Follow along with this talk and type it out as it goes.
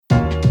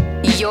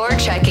You're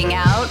checking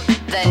out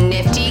the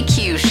Nifty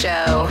Q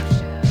Show.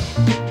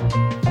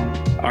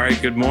 All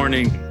right, good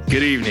morning,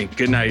 good evening,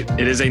 good night.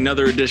 It is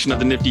another edition of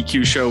the Nifty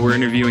Q Show. We're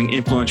interviewing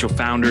influential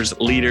founders,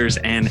 leaders,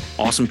 and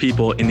awesome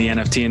people in the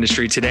NFT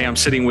industry. Today, I'm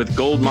sitting with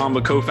Gold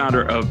Mamba,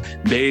 co-founder of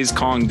Baze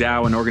Kong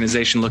DAO, an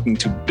organization looking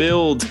to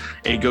build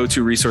a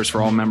go-to resource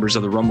for all members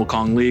of the Rumble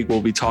Kong League.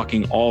 We'll be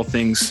talking all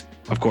things,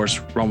 of course,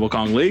 Rumble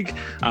Kong League,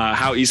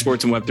 how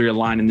esports and Web3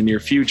 align in the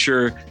near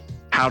future,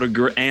 how to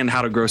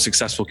grow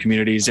successful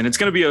communities. And it's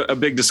going to be a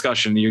big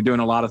discussion. You're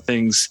doing a lot of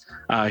things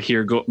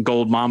here,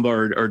 Gold Mamba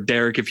or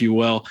Derek, if you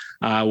will,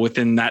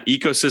 within that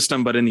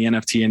ecosystem, but in the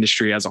NFT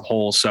industry as a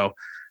whole. So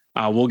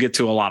we'll get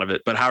to a lot of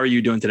it. But how are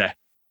you doing today?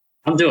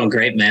 I'm doing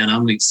great, man.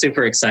 I'm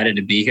super excited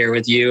to be here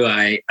with you.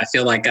 I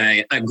feel like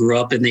I grew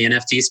up in the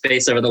NFT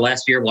space over the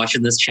last year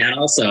watching this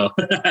channel. So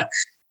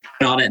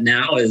on it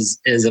now is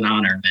an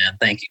honor, man.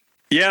 Thank you.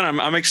 Yeah,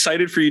 and I'm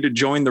excited for you to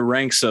join the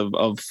ranks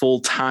of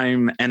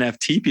full-time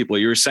NFT people.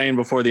 You were saying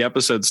before the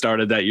episode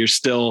started that you're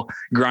still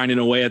grinding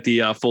away at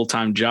the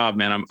full-time job,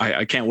 man.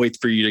 I can't wait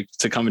for you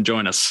to come and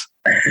join us.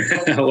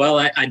 Well,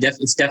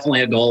 it's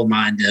definitely a goal of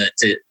mine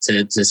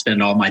to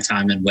spend all my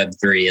time in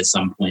Web3 at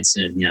some point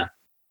soon. Yeah.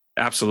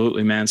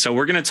 Absolutely, man. So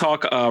we're going to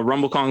talk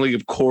Rumble Kong League,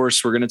 of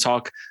course. We're going to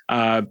talk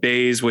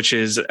Baze, which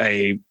is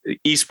a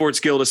esports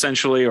guild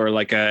essentially, or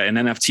like an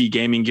NFT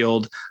gaming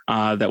guild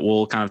that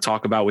we'll kind of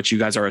talk about, which you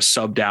guys are a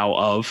sub DAO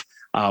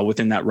of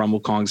within that Rumble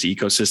Kong's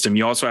ecosystem.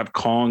 You also have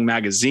Kong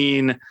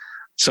Magazine.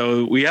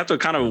 So we have to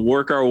kind of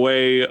work our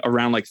way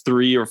around like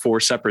 3 or 4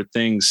 separate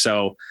things.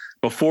 So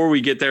before we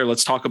get there,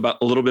 let's talk about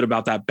a little bit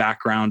about that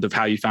background of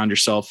how you found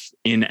yourself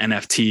in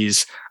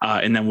NFTs,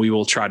 and then we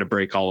will try to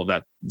break all of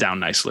that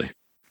down nicely.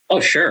 Oh,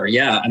 sure.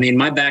 Yeah. I mean,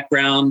 my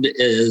background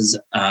is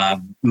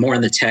more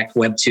in the tech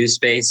Web 2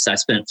 space. I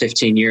spent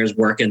 15 years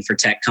working for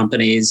tech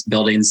companies,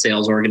 building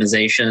sales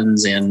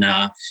organizations in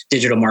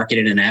digital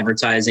marketing and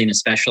advertising,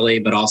 especially,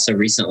 but also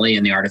recently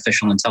in the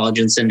artificial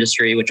intelligence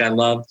industry, which I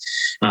love,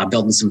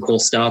 building some cool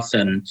stuff.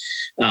 And,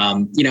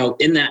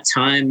 in that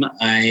time,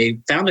 I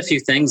found a few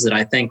things that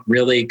I think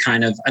really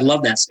I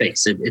love that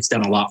space. It's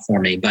done a lot for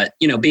me. But,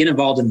 being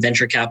involved in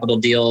venture capital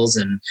deals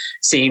and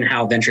seeing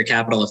how venture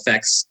capital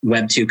affects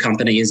Web 2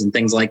 companies and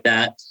things like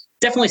that.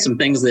 Definitely some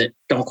things that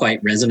don't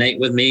quite resonate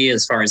with me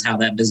as far as how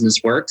that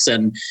business works.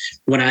 And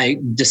when I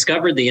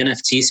discovered the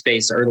NFT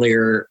space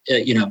earlier,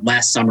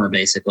 last summer,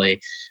 basically,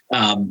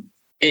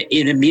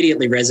 it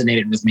immediately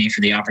resonated with me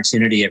for the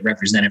opportunity it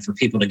represented for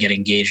people to get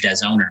engaged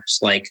as owners.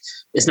 Like,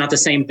 it's not the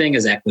same thing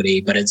as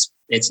equity, but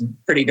it's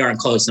pretty darn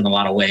close in a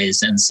lot of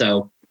ways. And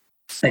so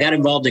I got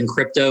involved in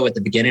crypto at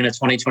the beginning of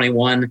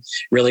 2021,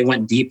 really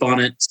went deep on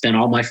it, spent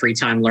all my free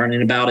time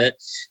learning about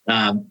it.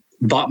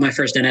 Bought my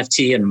first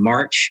NFT in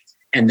March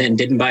and then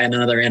didn't buy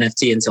another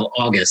NFT until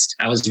August.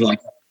 I was like,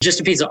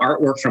 just a piece of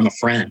artwork from a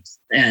friend.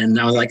 And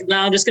I was like, no,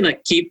 I'm just going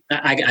to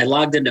I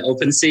logged into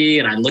OpenSea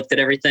and I looked at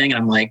everything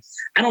and I'm like,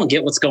 I don't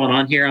get what's going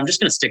on here. I'm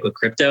just going to stick with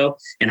crypto.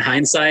 In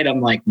hindsight,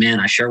 I'm like, man,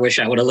 I sure wish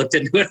I would have looked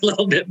into it a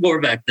little bit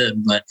more back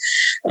then. But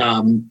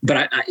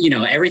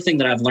everything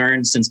that I've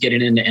learned since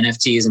getting into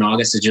NFTs in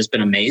August has just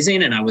been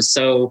amazing. And I was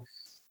so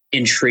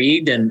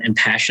intrigued and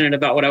passionate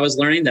about what I was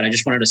learning that I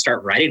just wanted to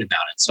start writing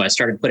about it. So I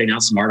started putting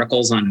out some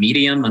articles on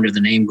Medium under the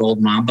name Gold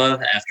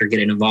Mamba after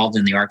getting involved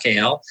in the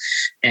RKL.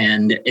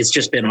 And it's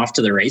just been off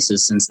to the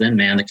races since then,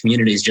 man. The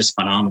community is just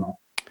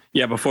phenomenal.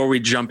 Yeah, before we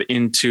jump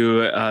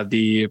into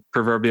the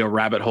proverbial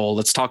rabbit hole,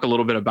 let's talk a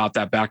little bit about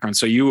that background.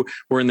 So you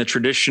were in the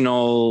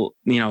traditional,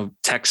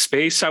 tech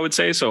space, I would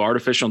say. So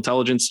artificial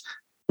intelligence.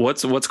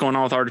 What's going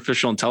on with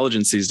artificial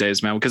intelligence these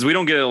days, man? Because we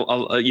don't get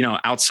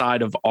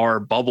outside of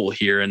our bubble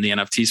here in the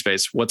NFT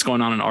space. What's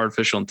going on in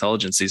artificial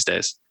intelligence these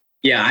days?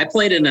 Yeah, I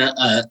played in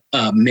a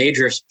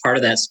major part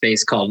of that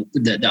space called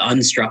the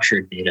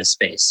unstructured data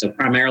space. So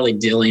primarily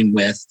dealing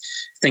with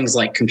things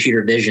like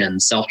computer vision,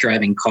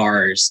 self-driving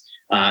cars,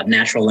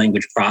 natural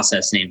language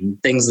processing,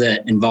 things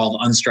that involve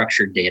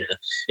unstructured data.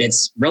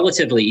 It's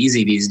relatively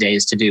easy these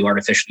days to do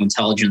artificial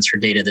intelligence for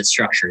data that's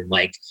structured,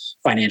 like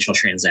financial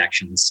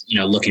transactions,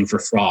 looking for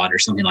fraud or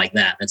something like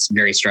that. That's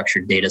very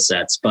structured data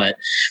sets. But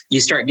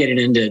you start getting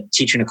into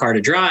teaching a car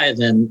to drive,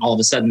 and all of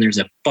a sudden there's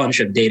a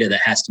bunch of data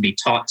that has to be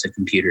taught to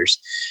computers.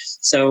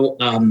 So,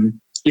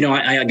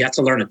 I got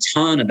to learn a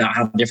ton about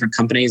how different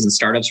companies and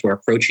startups were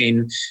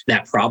approaching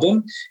that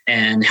problem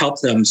and help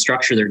them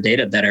structure their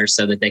data better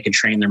so that they could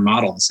train their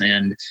models.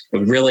 And a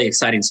really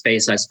exciting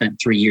space. I spent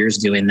 3 years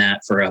doing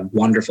that for a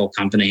wonderful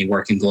company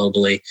working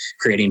globally,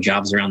 creating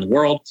jobs around the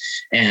world,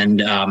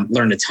 and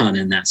learned a ton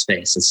in that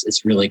space.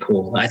 It's really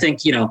cool. I think,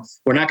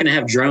 we're not going to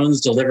have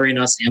drones delivering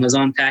us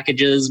Amazon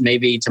packages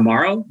maybe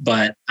tomorrow,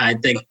 but I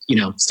think,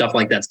 stuff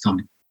like that's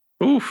coming.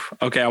 Oof.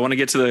 Okay. I want to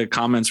get to the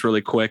comments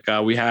really quick.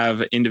 We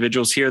have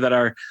individuals here that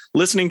are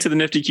listening to the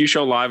Nifty Q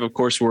Show live. Of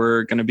course,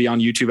 we're going to be on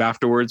YouTube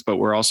afterwards, but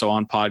we're also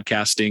on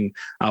podcasting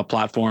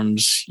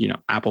platforms,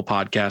 Apple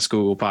Podcasts,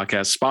 Google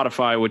Podcasts,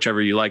 Spotify,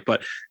 whichever you like.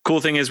 But cool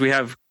thing is we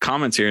have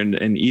comments here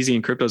and Easy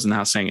and Crypto's in the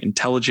house saying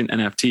intelligent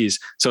NFTs.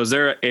 So is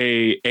there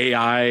a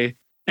AI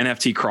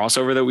NFT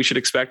crossover that we should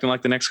expect in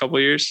like the next couple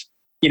of years?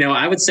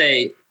 I would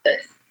say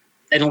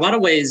in a lot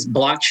of ways,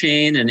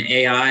 blockchain and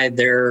AI,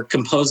 they're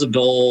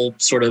composable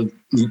sort of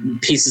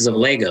pieces of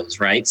Legos,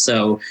 right?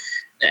 So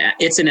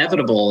it's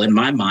inevitable in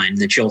my mind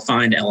that you'll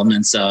find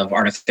elements of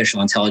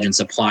artificial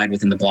intelligence applied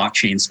within the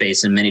blockchain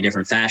space in many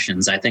different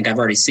fashions. I think I've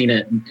already seen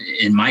it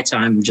in my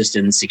time just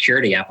in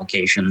security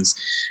applications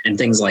and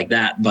things like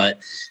that. But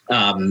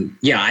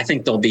I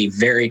think there'll be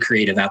very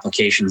creative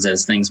applications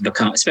as things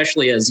become,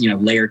 especially as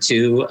layer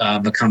 2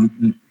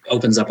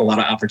 opens up a lot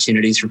of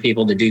opportunities for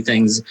people to do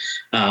things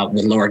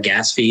with lower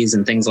gas fees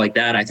and things like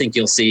that. I think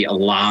you'll see a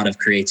lot of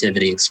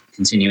creativity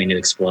continuing to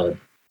explode.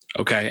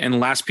 Okay. And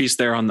last piece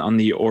there on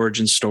the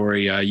origin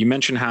story, you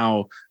mentioned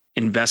how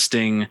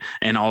investing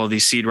in all of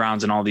these seed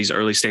rounds and all these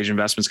early stage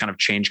investments kind of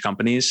change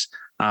companies.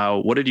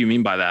 What did you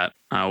mean by that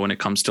when it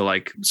comes to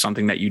like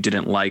something that you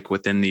didn't like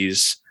within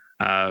these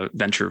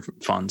venture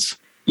funds?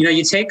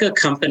 You take a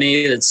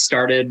company that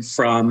started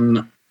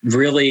from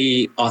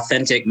really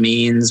authentic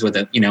means with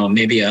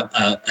maybe a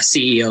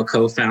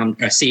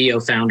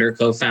CEO founder,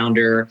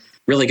 co-founder,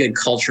 really good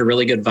culture,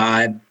 really good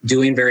vibe,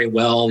 doing very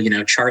well,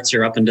 charts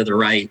are up and to the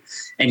right,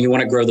 and you want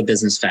to grow the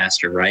business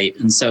faster, right?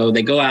 And so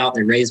they go out,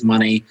 they raise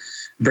money,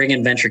 bring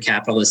in venture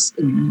capitalists.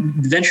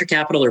 Venture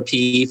capital or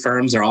PE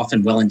firms are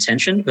often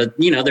well-intentioned, but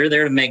they're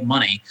there to make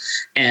money.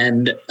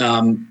 And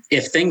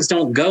if things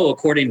don't go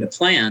according to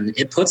plan,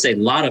 it puts a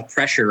lot of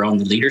pressure on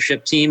the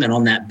leadership team and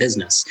on that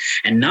business.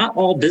 And not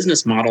all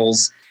business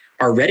models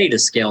are ready to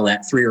scale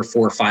that 3 or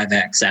 4 or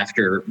 5x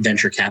after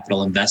venture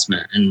capital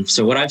investment. And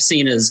so what I've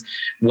seen is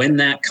when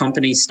that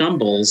company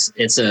stumbles,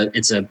 it's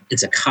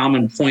a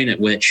common point at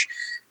which,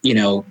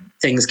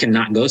 things can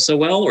not go so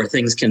well, or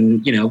things can,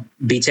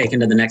 be taken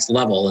to the next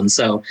level. And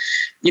so,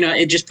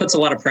 it just puts a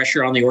lot of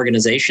pressure on the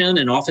organization.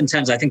 And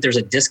oftentimes I think there's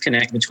a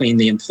disconnect between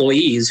the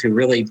employees who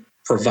really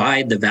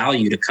provide the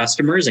value to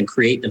customers and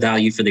create the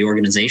value for the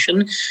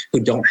organization, who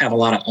don't have a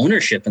lot of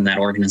ownership in that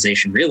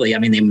organization, really. I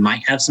mean, they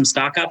might have some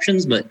stock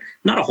options, but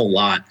not a whole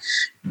lot.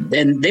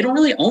 And they don't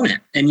really own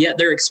it. And yet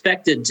they're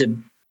expected to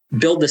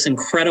build this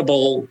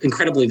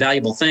incredibly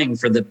valuable thing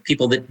for the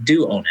people that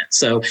do own it.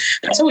 So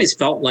that's always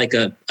felt like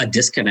a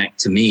disconnect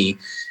to me.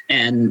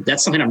 And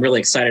that's something I'm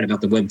really excited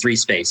about the Web3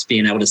 space,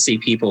 being able to see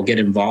people get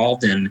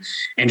involved and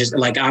just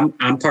like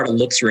I'm part of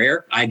Looks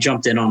Rare. I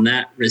jumped in on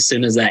that as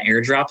soon as that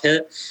airdrop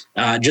hit,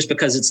 just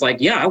because it's like,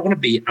 I want to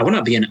be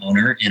an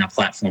owner in a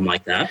platform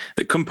like that.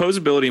 The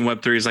composability in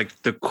Web3 is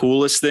like the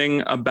coolest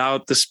thing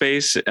about the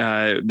space,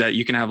 that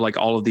you can have like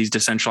all of these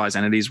decentralized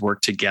entities work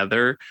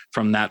together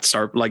from that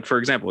start. Like, for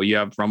example, you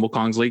have Rumble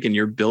Kong's League and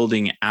you're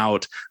building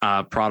out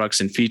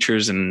products and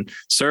features and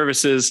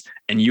services,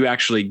 and you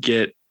actually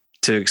get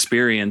to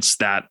experience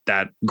that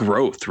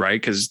growth, right?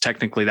 Because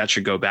technically that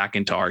should go back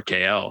into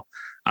RKL.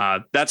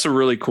 That's a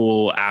really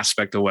cool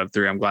aspect of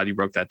Web3. I'm glad you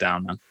broke that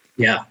down, man.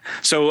 Yeah.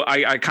 So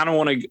I kind of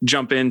want to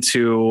jump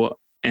into,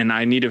 and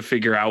I need to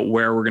figure out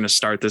where we're going to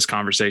start this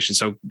conversation.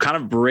 So kind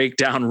of break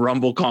down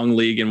Rumble Kong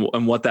League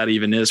and what that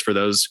even is for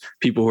those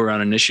people who are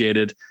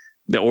uninitiated.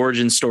 The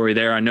origin story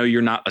there. I know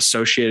you're not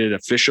associated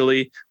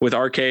officially with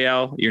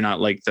RKL. You're not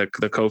like the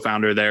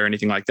co-founder there or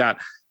anything like that.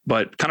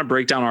 But kind of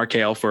break down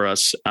RKL for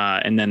us,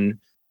 and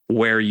then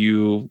where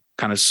you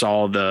kind of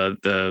saw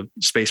the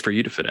space for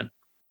you to fit in.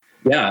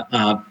 Yeah,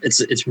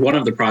 it's one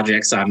of the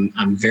projects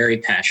I'm very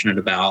passionate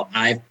about.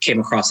 I came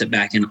across it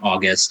back in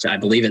August. I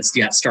believe it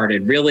got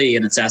started really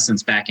in its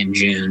essence back in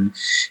June,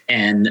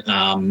 and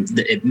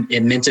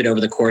it minted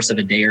over the course of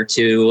a day or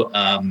two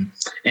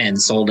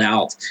and sold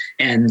out.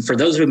 And for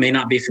those who may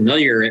not be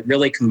familiar, it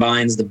really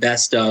combines the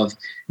best of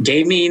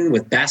gaming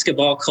with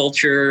basketball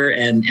culture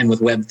and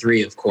with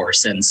Web3, of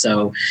course. And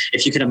so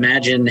if you can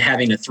imagine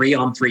having a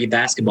 3-on-3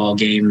 basketball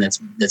game that's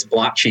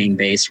blockchain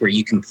based, where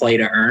you can play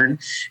to earn,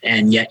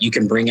 and yet you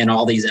can bring in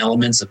all these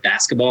elements of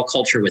basketball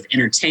culture with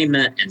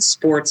entertainment and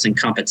sports and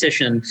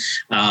competition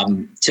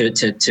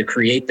to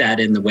create that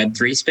in the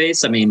Web3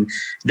 space. I mean,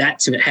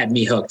 that had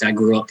me hooked. I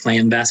grew up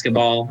playing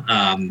basketball.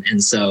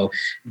 And so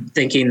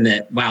thinking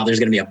that, wow, there's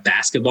going to be a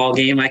basketball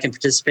game I can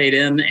participate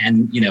in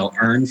and,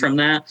 earn from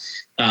that.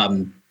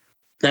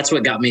 That's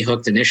what got me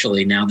hooked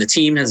initially. Now, the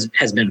team has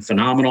been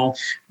phenomenal.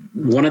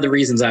 One of the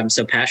reasons I'm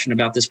so passionate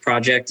about this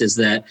project is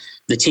that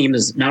the team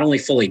is not only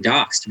fully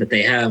doxed, but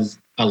they have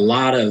a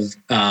lot of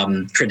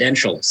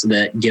credentials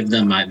that give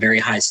them a very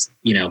high,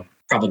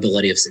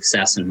 probability of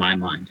success in my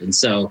mind. And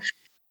so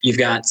you've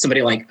got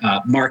somebody like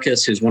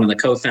Marcus, who's one of the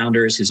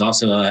co-founders, who's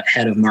also a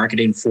head of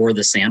marketing for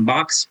the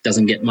Sandbox.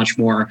 Doesn't get much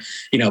more,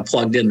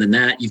 plugged in than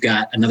that. You've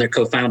got another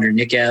co-founder,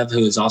 Nick Ev,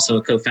 who is also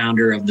a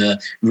co-founder of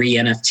the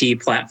NFT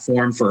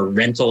platform for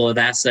rental of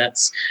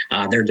assets.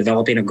 They're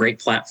developing a great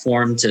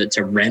platform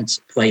to rent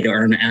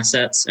play-to-earn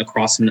assets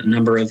across a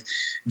number of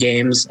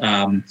games.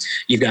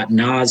 You've got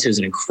Nas, who's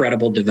an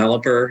incredible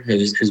developer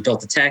who's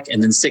built the tech,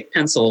 and then Sick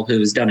Pencil,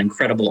 who's done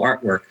incredible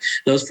artwork.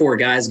 Those 4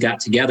 guys got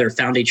together,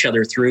 found each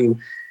other through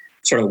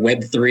sort of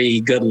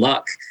Web3 good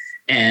luck,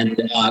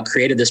 and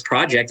created this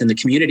project, and the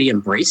community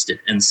embraced it.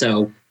 And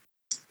so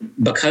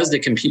because the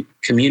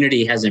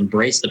community has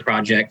embraced the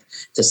project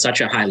to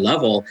such a high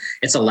level,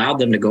 it's allowed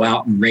them to go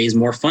out and raise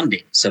more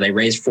funding. So they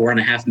raised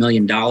 $4.5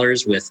 million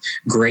with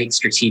great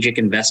strategic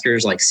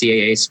investors like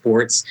CAA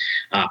Sports,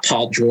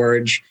 Paul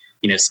George.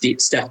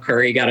 Steph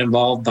Curry got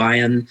involved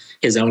buying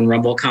his own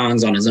Rumble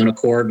Kongs on his own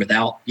accord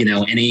without,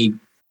 any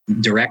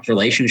direct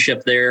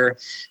relationship there.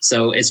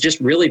 So it's just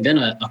really been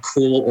a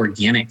cool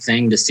organic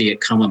thing to see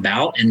it come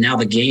about. And now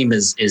the game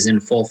is in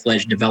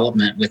full-fledged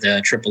development with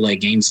a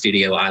AAA game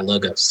studio,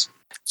 iLogos.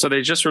 So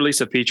they just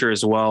released a feature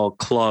as well,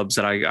 clubs,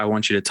 that I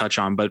want you to touch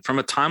on. But from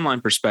a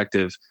timeline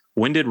perspective,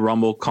 when did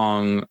Rumble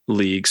Kong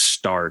League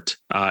start?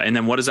 And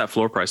then what does that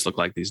floor price look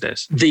like these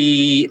days?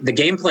 The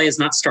gameplay is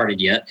not started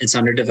yet. It's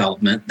under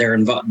development.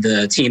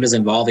 The team is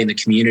involving the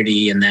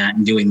community in that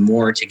and doing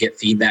more to get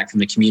feedback from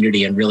the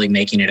community and really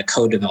making it a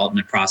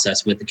co-development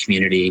process with the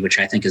community, which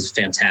I think is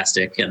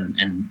fantastic.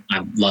 And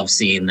I love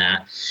seeing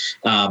that.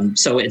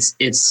 So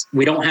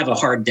we don't have a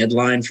hard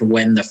deadline for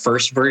when the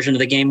first version of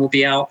the game will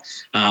be out.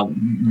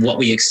 What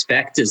we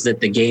expect is that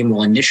the game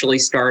will initially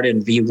start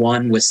in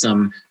V1 with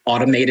some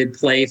automated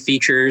play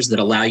features that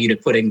allow you to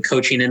put in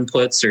coaching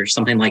inputs or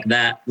something like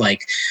that,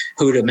 like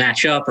who to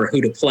match up or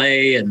who to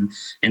play. And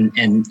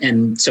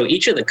so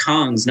each of the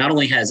Kongs not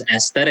only has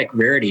aesthetic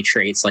rarity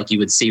traits like you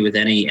would see with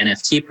any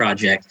NFT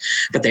project,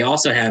 but they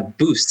also have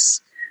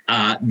boosts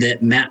that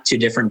map to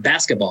different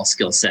basketball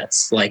skill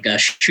sets, like a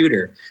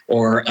shooter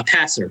or a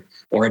passer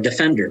or a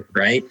defender,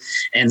 right?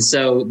 And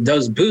so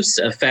those boosts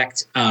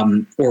affect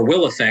or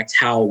will affect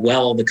how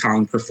well the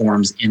Kong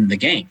performs in the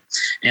game.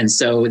 And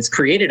so it's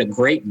created a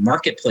great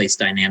marketplace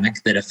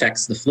dynamic that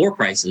affects the floor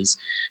prices,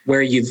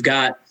 where you've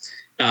got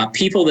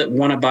people that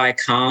want to buy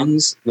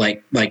Kongs,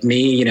 like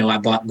me. I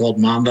bought Gold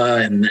Mamba,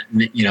 and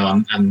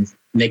I'm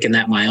making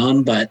that my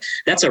own. But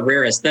that's a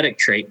rare aesthetic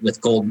trait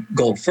with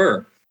gold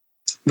fur.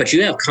 But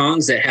you have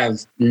Kongs that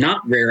have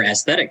not rare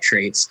aesthetic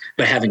traits,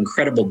 but have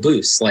incredible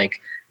boosts, like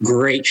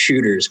great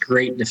shooters,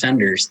 great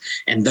defenders,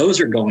 and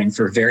those are going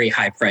for very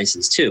high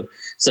prices too.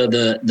 So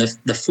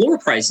the floor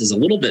price is a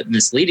little bit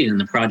misleading in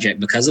the project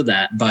because of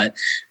that. But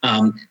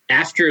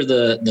after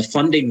the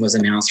funding was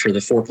announced for the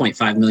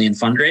 4.5 million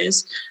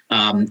fundraise,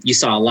 you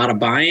saw a lot of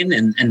buying,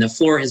 and the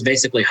floor has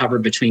basically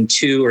hovered between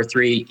 2 or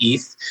 3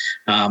 ETH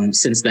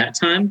since that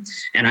time.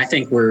 And I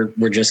think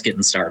we're just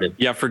getting started.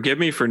 Yeah, forgive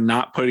me for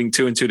not putting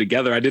 2 and 2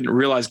 together. I didn't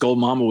realize Gold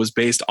Mama was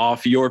based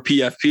off your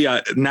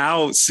PFP.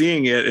 Now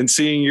seeing it and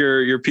seeing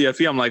your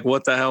PFP, I'm like,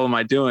 what the hell am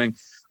I doing?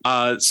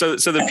 So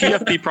the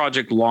PFP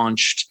project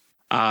launched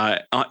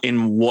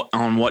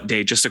on what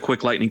date? Just a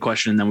quick lightning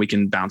question, and then we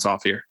can bounce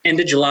off here. End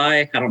of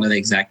July. I don't know the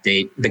exact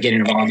date. Beginning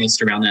of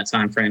August, around that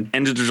time frame.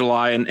 End of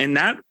July, and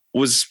that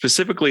was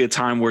specifically a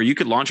time where you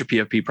could launch a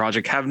PFP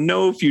project, have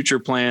no future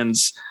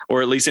plans,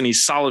 or at least any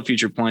solid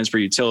future plans for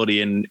utility,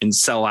 and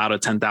sell out a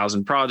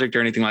 10,000 project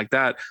or anything like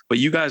that. But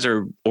you guys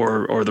are,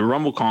 or the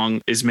Rumble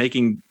Kong is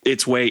making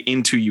its way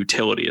into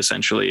utility.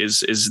 Essentially,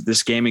 is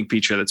this gaming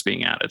feature that's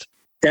being added.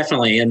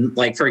 Definitely. And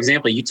like, for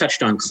example, you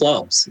touched on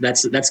clubs.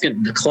 That's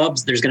good. The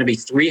clubs, there's going to be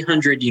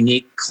 300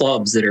 unique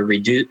clubs that are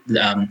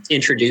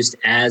introduced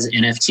as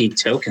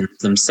NFT tokens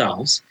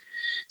themselves.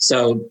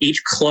 So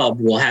each club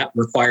will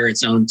require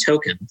its own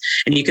token.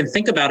 And you can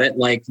think about it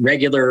like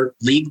regular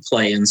league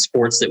play in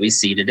sports that we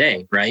see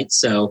today, right?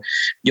 So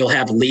you'll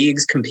have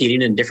leagues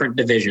competing in different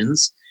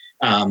divisions,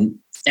 and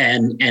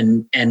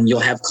you'll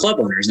have club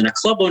owners. And a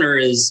club owner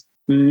is,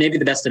 maybe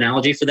the best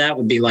analogy for that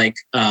would be like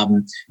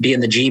being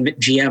the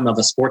GM of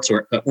a sports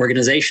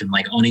organization,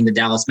 like owning the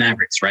Dallas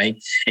Mavericks,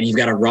 right? And you've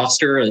got a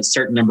roster, a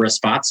certain number of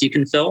spots you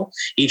can fill.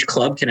 Each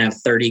club can have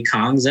 30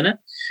 Kongs in it.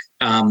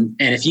 And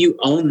if you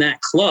own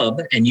that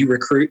club and you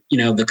recruit,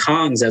 the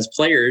Kongs as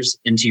players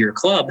into your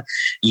club,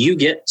 you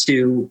get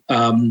to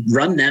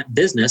run that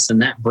business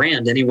and that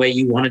brand any way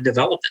you want to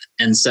develop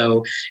it. And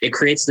so it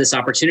creates this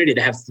opportunity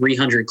to have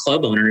 300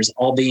 club owners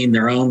all being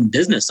their own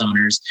business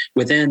owners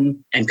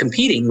within and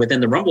competing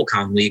within the Rumble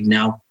Kong League.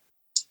 Now,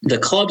 the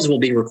clubs will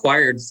be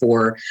required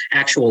for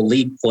actual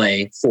league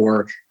play,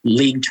 for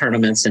league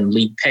tournaments and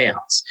league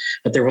payouts,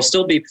 but there will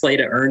still be play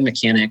to earn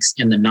mechanics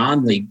in the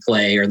non-league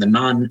play or the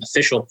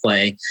non-official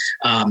play.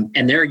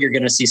 And there you're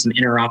going to see some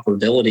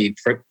interoperability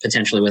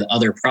potentially with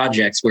other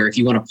projects, where if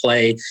you want to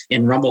play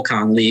in Rumble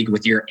Kong League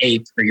with your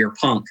ape or your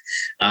punk,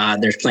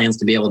 there's plans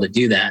to be able to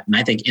do that. And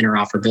I think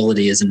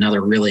interoperability is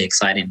another really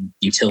exciting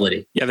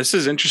utility. Yeah, this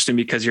is interesting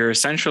because you're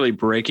essentially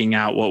breaking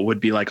out what would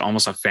be like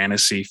almost a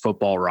fantasy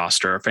football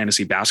roster, a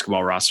fantasy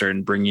basketball roster,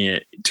 and bringing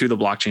it to the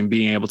blockchain,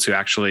 being able to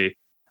actually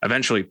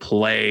eventually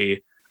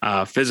play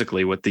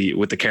physically with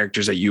the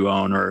characters that you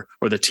own or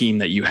the team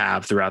that you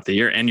have throughout the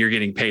year, and you're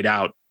getting paid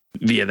out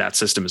via that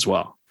system as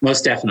well.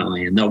 Most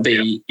definitely. And there'll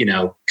be,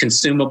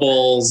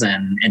 consumables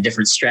and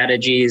different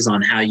strategies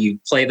on how you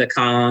play the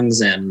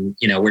Kongs. And,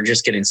 we're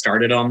just getting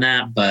started on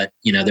that. But,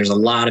 there's a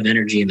lot of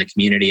energy in the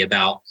community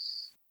about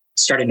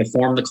starting to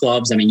form the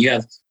clubs. I mean, you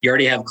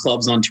already have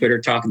clubs on Twitter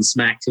talking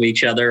smack to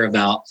each other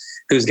about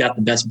who's got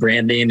the best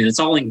branding, and it's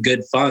all in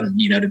good fun,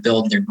 to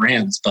build their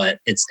brands. But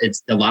it's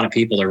a lot of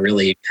people are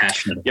really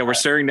passionate about we're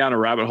staring down a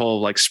rabbit hole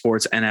of like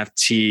sports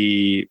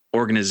NFT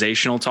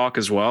organizational talk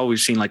as well. We've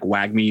seen like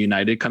WAGMI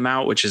United come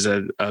out, which is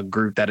a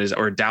group that is,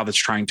 or a DAO that's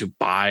trying to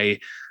buy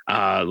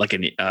like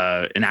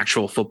an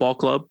actual football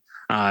club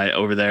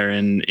over there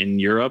in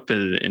Europe.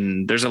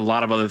 And there's a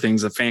lot of other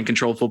things. The Fan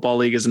Controlled Football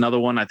League is another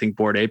one. I think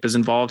Bored Ape is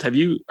involved. Have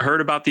you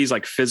heard about these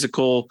like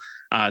physical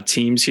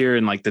teams here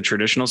in like the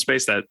traditional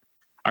space that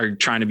are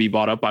trying to be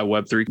bought up by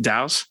Web3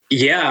 DAOs?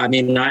 Yeah, I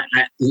mean,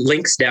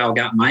 Lynx DAO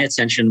got my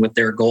attention with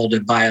their goal to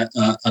buy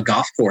a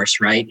golf course,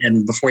 right?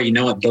 And before you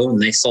know it, boom,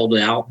 they sold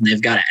it out, and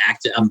they've got to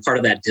act. I'm part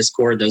of that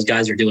Discord. Those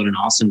guys are doing an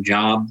awesome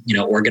job,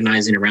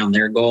 organizing around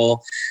their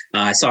goal.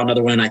 I saw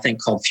another one, I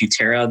think, called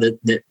Futera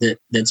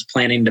that's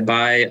planning to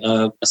buy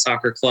a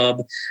soccer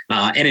club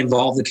and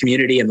involve the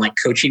community in like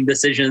coaching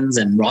decisions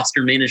and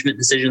roster management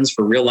decisions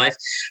for real life.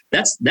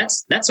 That's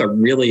a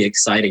really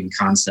exciting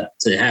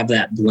concept, to have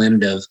that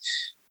blend of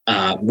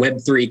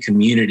Web3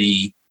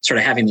 community sort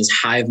of having this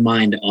hive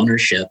mind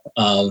ownership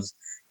of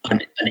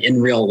an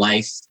in real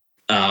life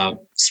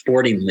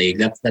sporting league.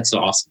 That's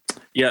awesome.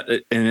 Yeah.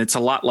 And it's a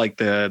lot like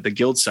the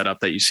guild setup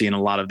that you see in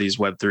a lot of these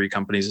Web3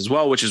 companies as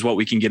well, which is what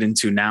we can get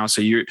into now.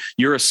 So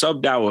you're a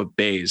sub DAO of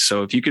Baze.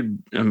 So if you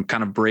could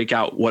kind of break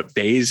out what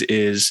Baze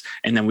is,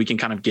 and then we can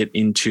kind of get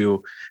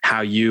into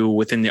how you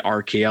within the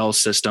RKL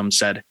system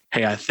said,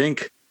 hey, I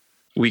think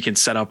we can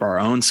set up our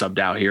own sub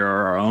DAO here,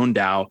 or our own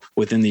DAO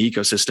within the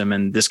ecosystem,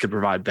 and this could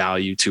provide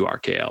value to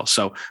RKL.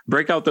 So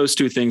break out those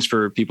two things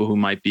for people who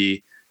might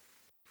be.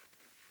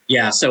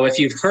 Yeah. So if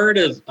you've heard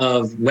of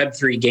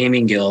Web3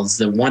 gaming guilds,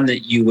 the one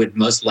that you would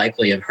most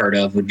likely have heard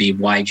of would be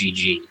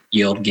YGG,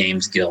 Yield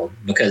Games Guild,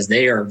 because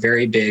they are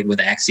very big with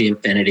Axie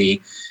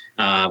Infinity,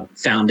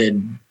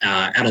 founded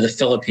out of the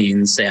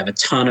Philippines. They have a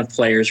ton of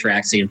players for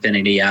Axie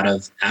Infinity out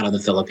of the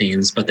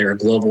Philippines, but they're a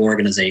global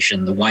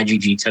organization. The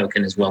YGG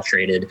token is well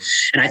traded.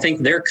 And I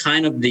think they're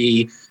kind of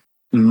the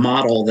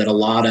model that a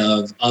lot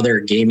of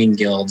other gaming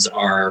guilds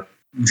are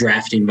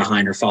drafting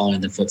behind or following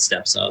the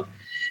footsteps of.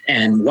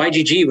 And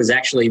YGG was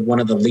actually one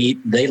of the lead.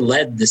 They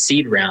led the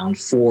seed round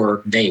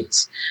for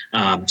Baze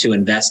to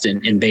invest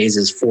in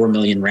Baze's $4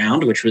 million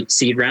round, which was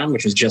seed round,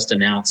 which was just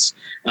announced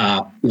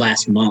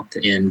last month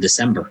in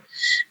December.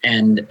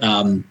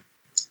 And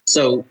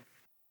so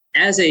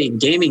as a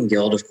gaming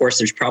guild, of course,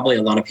 there's probably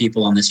a lot of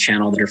people on this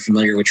channel that are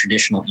familiar with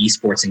traditional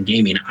esports and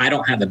gaming. I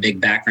don't have a big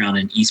background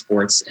in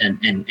esports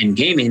and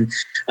gaming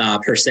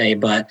per se,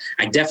 but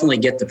I definitely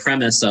get the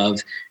premise of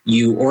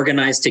you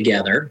organize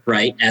together,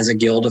 right, as a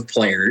guild of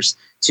players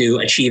to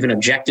achieve an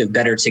objective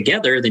better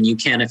together than you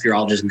can if you're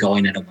all just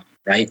going it alone,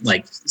 right?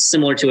 Like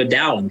similar to a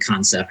DAO in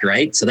concept,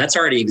 right? So that's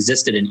already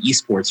existed in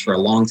esports for a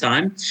long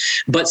time,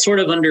 but sort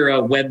of under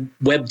a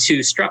Web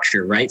 2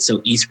 structure, right? So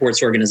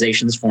esports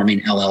organizations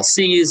forming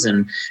LLCs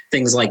and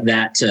things like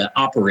that to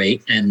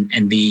operate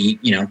and be,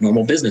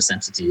 normal business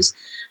entities.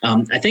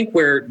 I think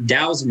where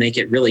DAOs make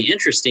it really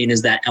interesting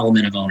is that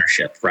element of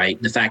ownership, right?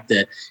 The fact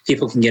that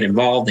people can get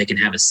involved, they can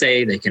have a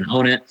say, they can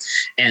own it.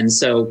 And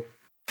so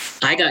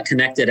I got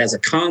connected as a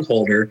Kong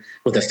holder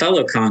with a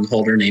fellow Kong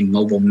holder named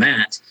Mobile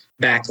Matt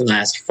back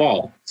last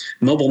fall.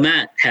 Mobile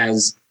Matt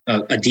has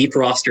a deep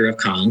roster of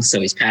Kongs,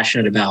 so he's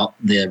passionate about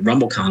the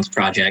Rumble Kongs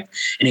project,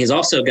 and he's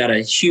also got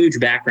a huge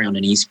background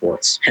in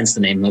esports, hence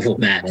the name Mobile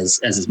Matt as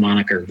his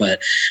moniker.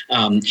 But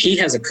he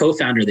has a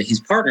co-founder that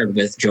he's partnered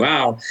with,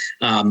 Joao,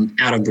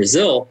 out of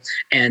Brazil,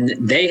 and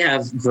they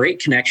have great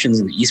connections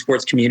in the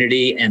esports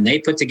community, and they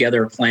put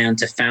together a plan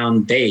to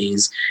found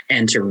Baze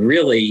and to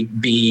really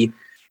be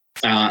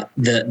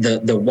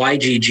the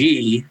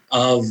YGG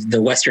of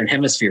the Western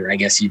Hemisphere, I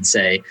guess you'd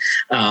say,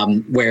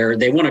 where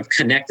they want to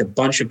connect a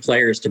bunch of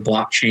players to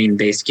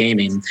blockchain-based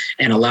gaming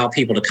and allow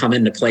people to come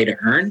in to play to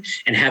earn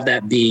and have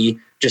that be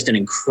just an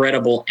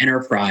incredible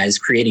enterprise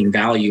creating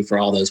value for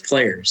all those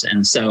players.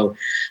 And so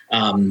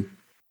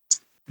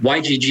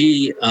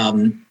YGG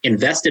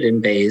invested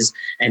in Baze,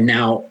 and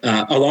now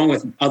along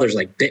with others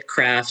like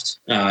Bitcraft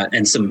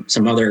and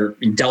some other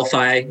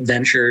Delphi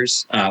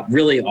ventures,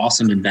 really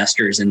awesome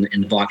investors in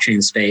the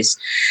blockchain space.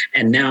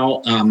 And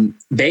now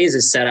Baze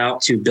is set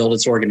out to build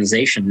its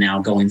organization now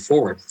going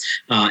forward.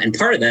 And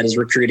part of that is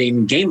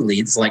recruiting game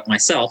leads like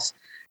myself,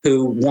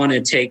 who want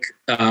to take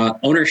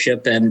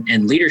ownership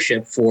and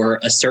leadership for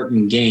a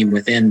certain game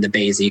within the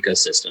Baze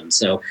ecosystem.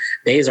 So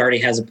Baze already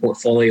has a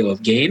portfolio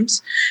of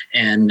games,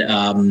 and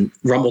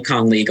Rumble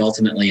Kong League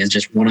ultimately is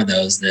just one of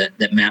those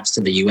that maps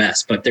to the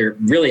US, but they're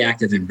really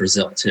active in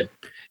Brazil too.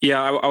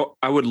 Yeah,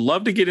 I would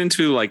love to get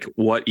into like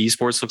what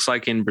esports looks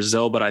like in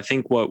Brazil, but I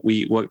think what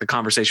the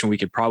conversation we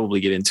could probably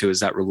get into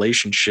is that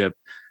relationship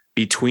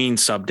between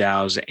sub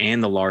DAOs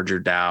and the larger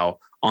DAO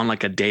on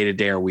like a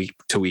day-to-day or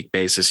week-to-week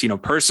basis?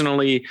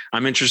 Personally,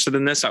 I'm interested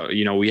in this.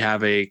 We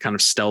have a kind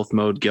of stealth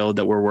mode guild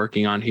that we're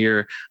working on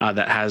here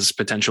that has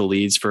potential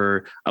leads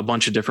for a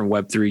bunch of different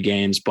Web3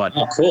 games. But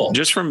cool.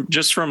 Just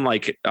from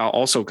like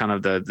also kind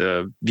of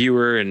the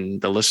viewer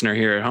and the listener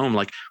here at home,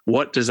 like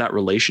what does that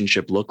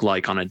relationship look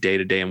like on a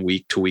day-to-day and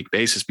week-to-week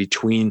basis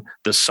between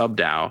the sub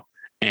DAO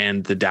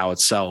and the DAO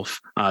itself?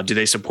 Do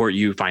they support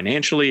you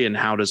financially, and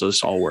how does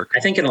this all work? I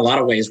think in a lot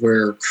of ways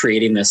we're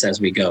creating this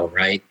as we go,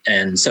 right?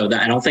 And so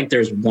I don't think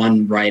there's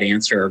one right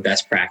answer or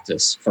best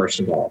practice, first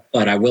of all.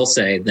 But I will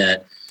say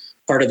that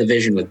part of the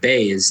vision with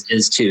Baze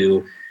is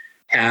to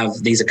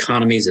have these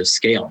economies of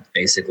scale,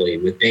 basically,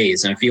 with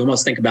Baze. And if you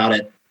almost think about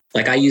it,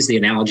 like I use the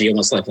analogy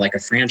almost like a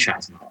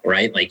franchise model,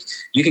 right? Like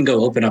you can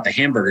go open up a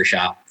hamburger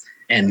shop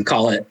and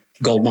call it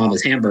Gold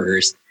Mama's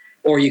Hamburgers,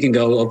 or you can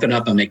go open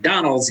up a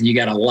McDonald's and you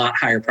got a lot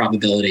higher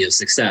probability of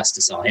success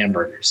to sell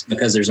hamburgers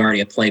because there's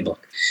already a playbook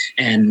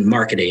and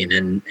marketing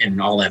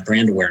and all that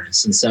brand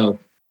awareness. And so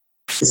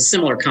it's a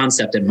similar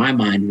concept in my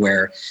mind,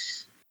 where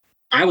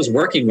I was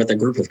working with a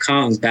group of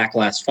Kongs back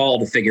last fall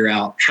to figure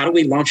out, how do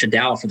we launch a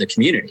DAO for the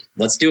community?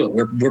 Let's do it.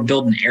 We're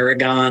building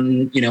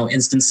Aragon,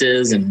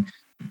 instances and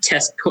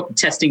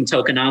testing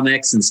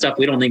tokenomics and stuff.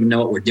 We don't even know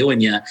what we're doing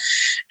yet.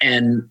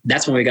 And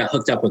that's when we got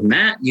hooked up with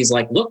Matt. He's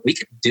like, look, we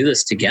could do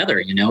this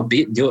together,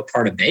 do it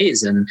part of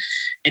Baze. And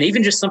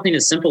even just something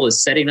as simple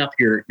as setting up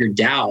your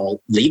DAO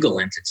legal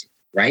entity,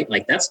 right?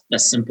 Like that's a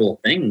simple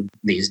thing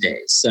these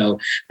days. So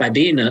by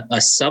being a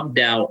sub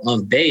DAO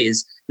of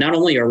Baze, not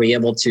only are we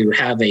able to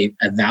have a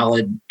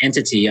valid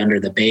entity under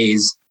the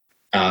Baze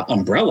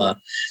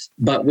umbrella,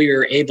 but we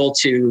are able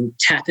to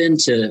tap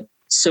into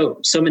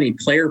so many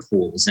player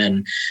pools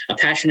and a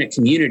passionate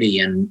community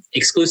and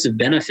exclusive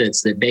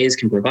benefits that Baze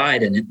can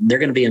provide. And they're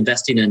going to be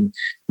investing in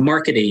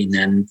marketing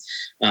and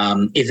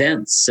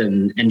events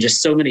and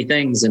just so many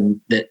things.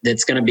 And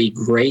that's going to be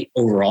great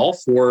overall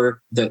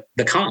for the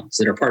Kongs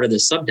that are part of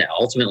this sub DAO.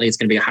 Ultimately, it's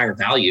going to be a higher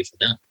value for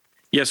them.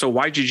 Yeah, so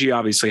YGG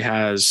obviously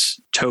has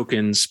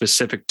tokens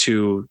specific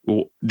to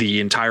the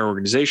entire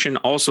organization.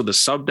 Also, the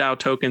sub DAO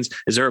tokens.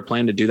 Is there a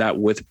plan to do that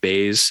with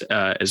Baze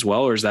as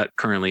well, or is that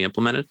currently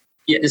implemented?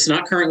 Yeah, it's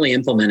not currently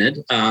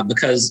implemented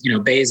because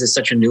Baze is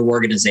such a new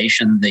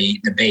organization. The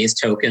Baze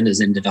token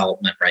is in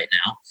development right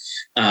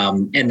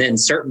now, and then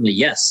certainly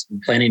yes, I'm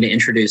planning to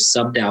introduce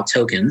sub DAO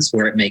tokens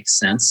where it makes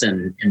sense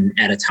and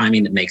at a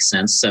timing that makes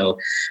sense. So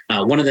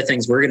one of the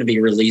things we're going to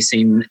be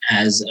releasing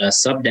as a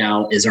sub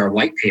DAO is our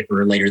white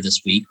paper later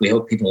this week. We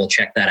hope people will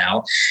check that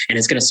out, and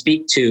it's going to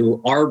speak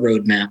to our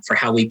roadmap for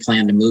how we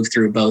plan to move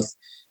through both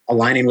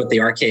aligning with the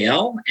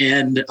RKL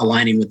and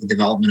aligning with the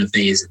development of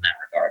Baze in that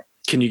regard.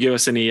 Can you give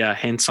us any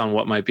hints on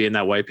what might be in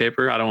that white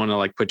paper? I don't want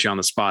to put you on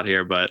the spot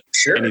here, but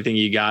sure. Anything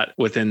you got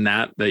within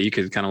that you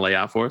could kind of lay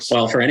out for us?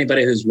 Well, for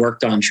anybody who's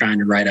worked on trying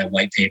to write a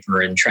white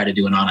paper and try to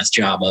do an honest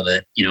job of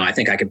it, I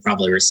think I could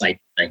probably recite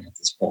the thing at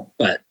this point.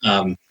 But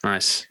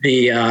nice.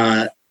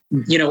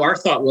 Our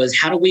thought was,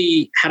 how do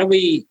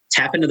we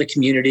tap into the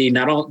community,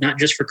 not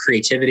just for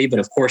creativity, but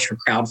of course for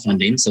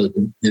crowdfunding, so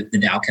the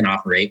DAO can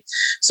operate.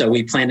 So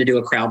we plan to do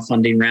a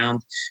crowdfunding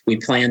round. We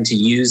plan to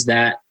use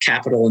that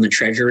capital in the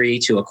treasury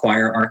to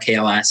acquire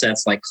RKL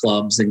assets like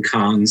clubs and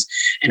Kongs,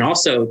 and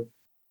also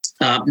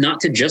not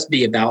to just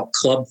be about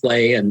club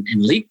play and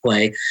league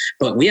play,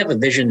 but we have a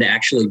vision to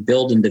actually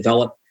build and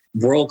develop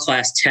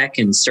world-class tech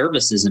and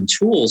services and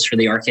tools for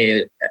the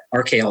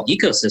RKL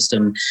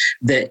ecosystem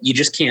that you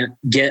just can't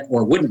get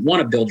or wouldn't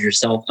want to build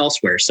yourself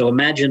elsewhere. So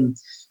imagine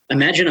a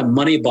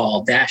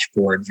Moneyball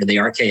dashboard for the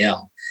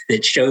RKL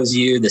that shows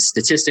you the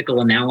statistical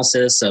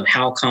analysis of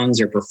how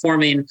Kongs are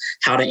performing,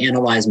 how to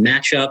analyze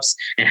matchups,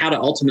 and how to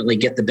ultimately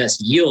get the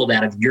best yield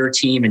out of your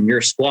team and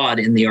your squad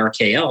in the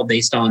RKL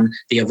based on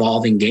the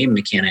evolving game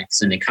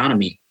mechanics and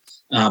economy.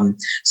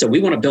 So we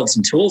want to build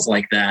some tools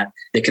like that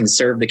can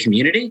serve the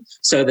community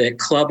so that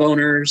club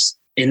owners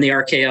in the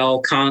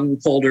RKL, Kong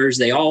holders,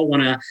 they all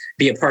want to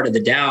be a part of the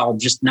DAO,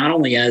 just not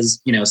only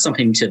as,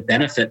 something to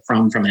benefit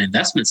from an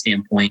investment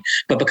standpoint,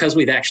 but because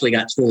we've actually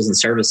got tools and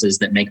services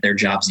that make their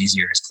jobs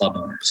easier as club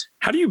owners.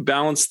 How do you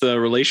balance the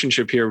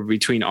relationship here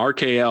between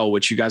RKL,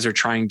 which you guys are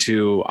trying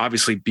to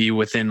obviously be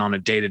within on a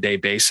day-to-day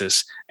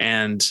basis,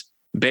 and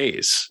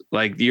Baze?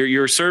 Like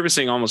you're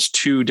servicing almost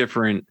two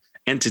different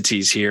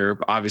entities here,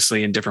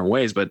 obviously in different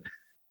ways, but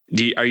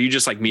are you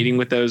just meeting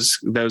with those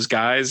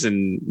guys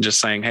and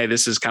just saying, hey,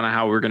 this is kind of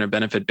how we're going to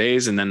benefit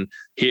Baze, and then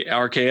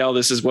RKL,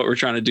 this is what we're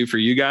trying to do for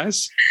you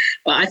guys?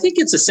 Well, I think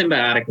it's a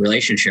symbiotic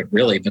relationship,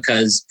 really,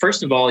 because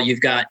first of all,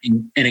 you've got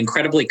an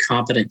incredibly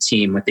competent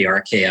team with the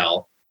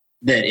RKL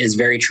that is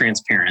very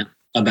transparent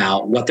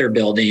about what they're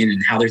building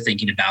and how they're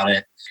thinking about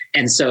it.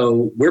 And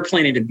so we're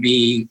planning to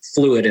be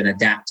fluid and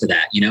adapt to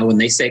that. When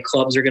they say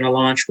clubs are going to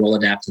launch, we'll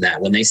adapt to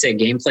that. When they say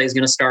gameplay is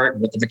going to start,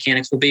 what the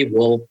mechanics will be,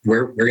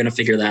 we're going to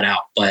figure that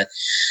out. But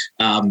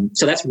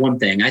so that's one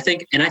thing. I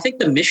think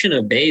the mission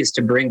of Baze is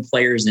to bring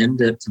players in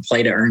to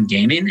play to earn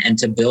gaming and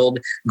to build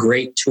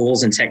great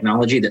tools and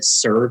technology that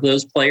serve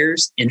those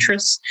players'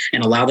 interests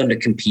and allow them to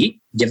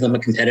compete, give them a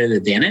competitive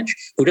advantage.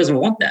 Who doesn't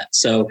want that?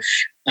 So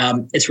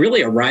it's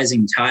really a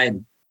rising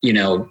tide,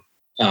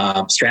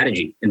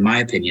 strategy, in my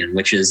opinion,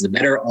 which is the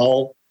better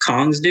all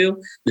Kongs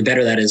do, the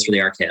better that is for the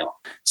RKL.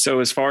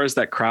 So as far as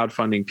that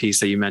crowdfunding piece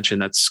that you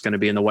mentioned, that's going to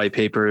be in the white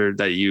paper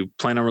that you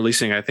plan on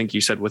releasing, I think you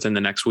said within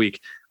the next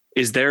week,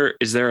 is there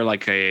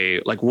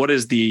like what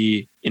is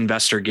the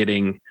investor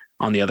getting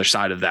on the other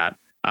side of that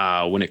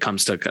when it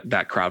comes to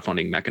that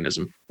crowdfunding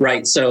mechanism?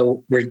 Right.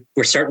 So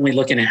we're certainly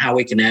looking at how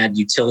we can add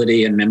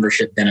utility and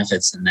membership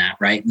benefits in that.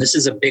 Right. And this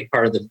is a big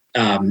part of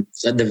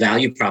the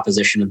value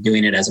proposition of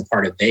doing it as a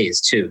part of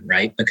Bays too.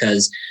 Right.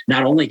 Because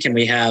not only can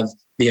we have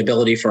the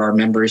ability for our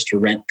members to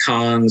rent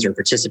Kongs or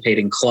participate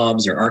in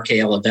clubs or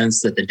RKL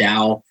events that the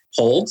DAO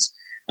holds.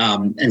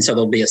 And so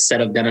there'll be a set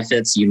of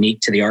benefits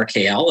unique to the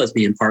RKL as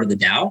being part of the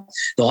DAO.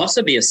 There'll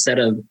also be a set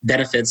of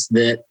benefits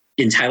that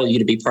entitle you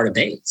to be part of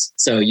Bays.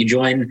 So you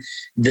joining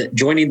the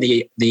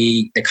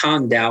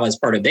Kong DAO as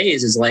part of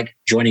Bays is like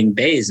joining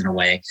Bays in a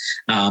way.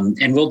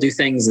 And we'll do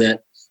things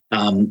that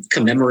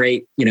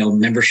commemorate,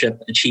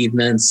 membership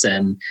achievements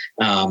and,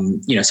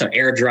 so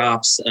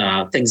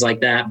airdrops, things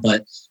like that.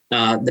 But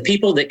the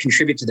people that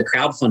contribute to the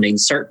crowdfunding,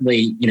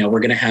 certainly, we're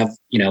going to have,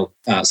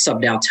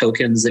 sub-DAO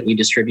tokens that we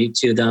distribute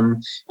to them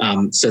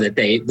so that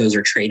those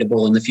are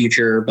tradable in the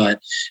future.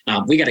 But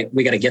we got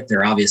to get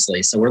there,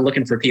 obviously. So we're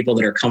looking for people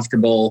that are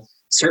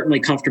certainly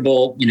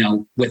comfortable,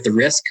 with the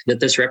risk that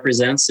this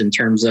represents in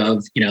terms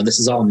of, this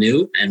is all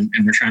new and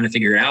we're trying to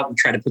figure it out. We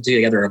try to put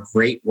together a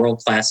great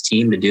world-class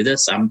team to do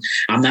this. I'm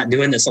not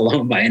doing this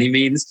alone by any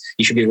means.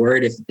 You should be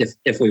worried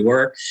if we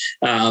were.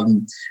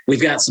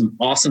 We've got some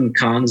awesome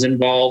cons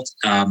involved,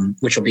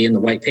 which will be in the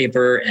white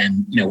paper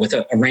and, with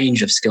a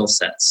range of skill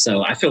sets.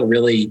 So I feel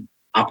really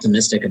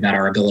optimistic about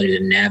our ability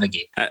to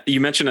navigate.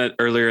 You mentioned it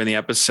earlier in the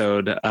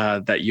episode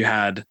that you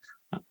had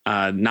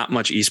not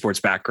much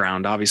esports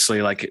background.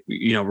 Obviously,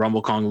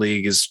 Rumble Kong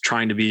League is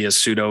trying to be a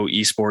pseudo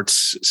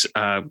esports,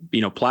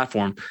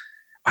 platform.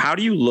 How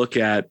do you look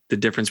at the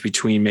difference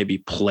between maybe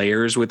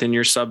players within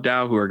your sub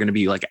DAO who are going to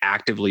be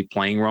actively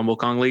playing Rumble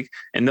Kong League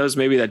and those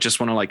maybe that just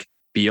want to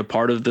be a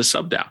part of the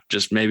sub DAO,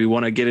 just maybe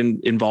want to get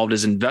involved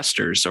as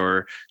investors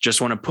or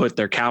just want to put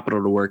their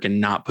capital to work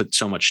and not put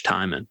so much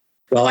time in?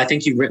 Well, I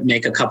think you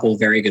make a couple of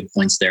very good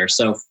points there.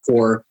 So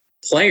for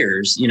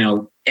players,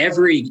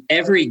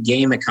 every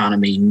game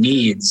economy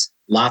needs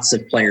lots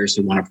of players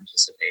who want to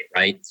participate,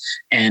 right?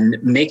 And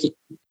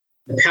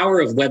the power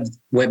of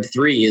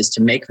Web3 is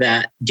to make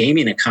that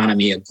gaming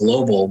economy a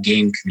global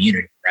game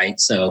community, right?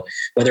 So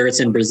whether it's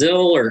in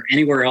Brazil or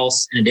anywhere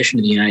else in addition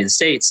to the United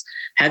States,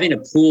 having a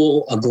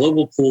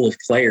global pool of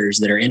players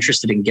that are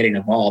interested in getting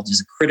involved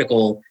is a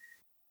critical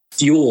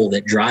fuel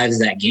that drives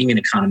that gaming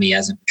economy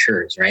as it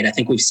matures, right? I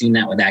think we've seen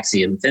that with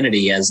Axie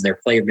Infinity as their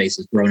player base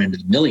has grown into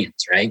the millions,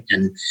 right?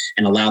 And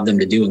allowed them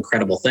to do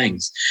incredible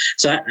things.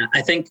 So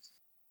I think,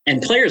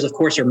 and players, of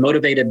course, are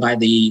motivated by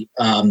the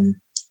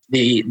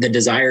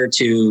desire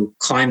to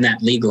climb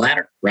that league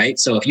ladder, right?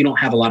 So if you don't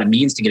have a lot of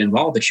means to get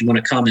involved, but you want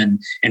to come and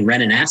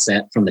rent an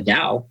asset from the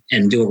DAO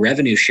and do a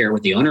revenue share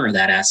with the owner of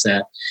that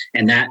asset,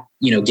 and that,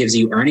 gives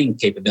you earning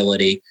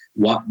capability,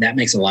 that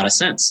makes a lot of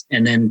sense.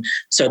 And then,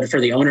 so for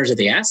the owners of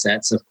the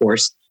assets, of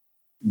course,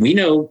 we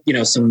know,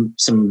 some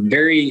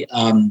very,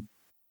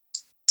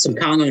 some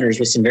Kong owners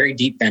with some very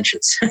deep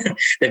benches.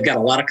 They've got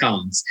a lot of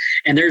Kongs,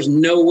 and there's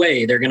no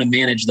way they're going to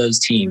manage those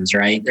teams,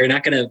 right? They're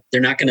not going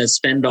to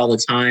spend all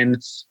the time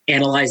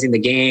analyzing the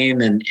game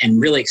and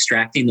really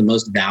extracting the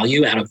most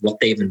value out of what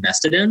they've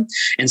invested in.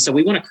 And so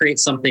we want to create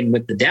something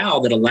with the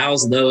DAO that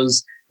allows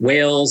those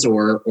whales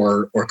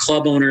or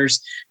club owners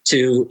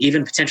to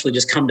even potentially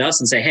just come to us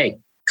and say, hey,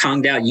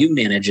 Kong DAO, you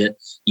manage it.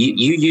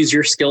 You use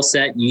your skill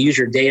set, you use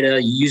your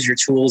data, you use your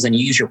tools, and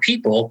you use your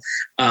people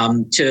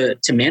to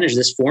manage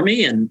this for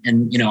me. And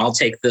I'll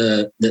take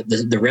the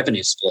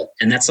revenue split.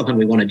 And that's something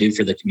we want to do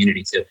for the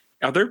community too.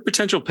 Are there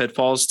potential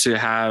pitfalls to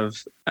have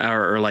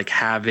or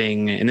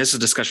having, and this is a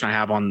discussion I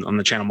have on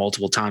the channel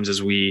multiple times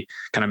as we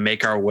kind of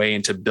make our way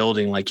into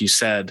building, like you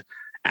said,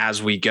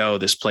 as we go,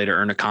 this play to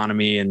earn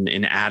economy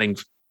and adding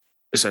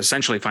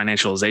essentially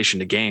financialization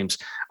to games.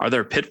 Are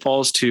there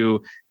pitfalls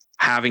to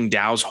having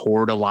DAOs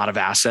hoard a lot of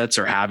assets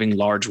or having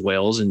large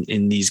whales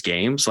in these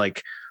games?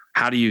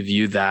 How do you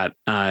view that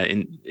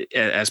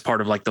as part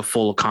of the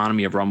full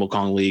economy of Rumble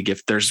Kong League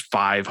if there's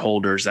 5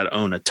 holders that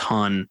own a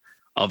ton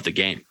of the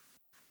game?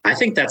 I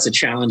think that's a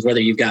challenge whether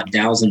you've got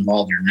DAOs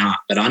involved or not.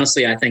 But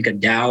honestly, I think a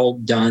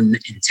DAO done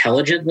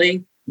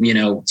intelligently,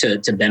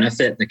 to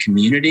benefit the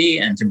community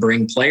and to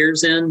bring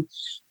players in,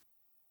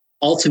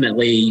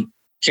 ultimately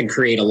can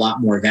create a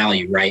lot more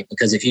value, right?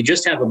 Because if you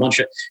just have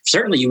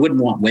certainly you wouldn't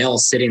want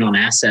whales sitting on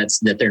assets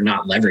that they're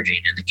not leveraging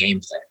in the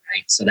gameplay,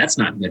 right? So that's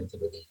not good for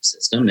the game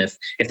system. If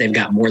they've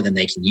got more than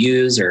they can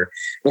use, or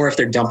if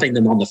they're dumping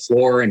them on the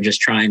floor and just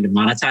trying to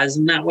monetize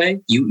them that way,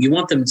 you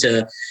want them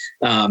to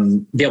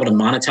be able to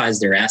monetize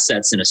their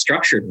assets in a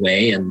structured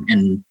way,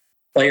 and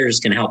players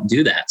can help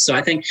do that. So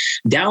I think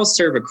DAOs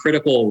serve a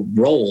critical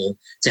role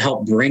to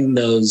help bring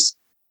those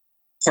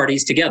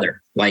parties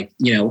together. Why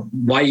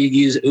you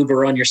use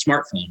Uber on your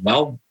smartphone?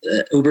 Well,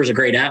 Uber's a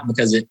great app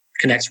because it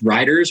connects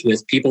riders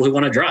with people who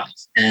want to drive.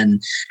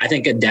 And I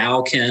think a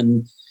DAO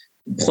can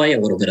play a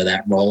little bit of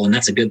that role, and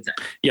that's a good thing.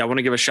 Yeah, I want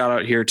to give a shout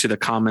out here to the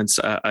comments.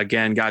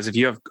 Again, guys, if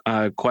you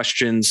have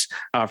questions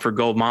for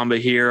Gold Mamba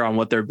here on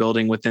what they're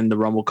building within the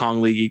Rumble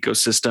Kong League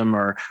ecosystem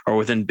or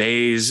within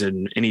Bays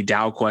and any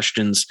DAO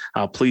questions,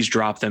 please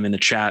drop them in the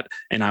chat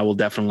and I will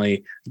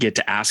definitely get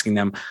to asking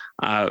them.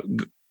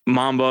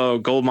 Mamba,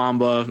 Gold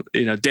Mamba,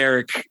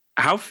 Derek,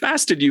 how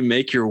fast did you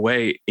make your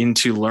way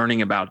into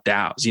learning about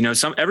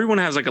DAOs? Everyone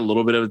has like a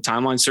little bit of a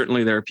timeline.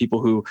 Certainly there are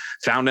people who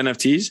found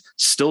NFTs,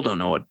 still don't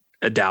know what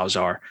DAOs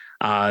are.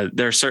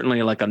 They're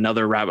certainly like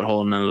another rabbit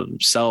hole in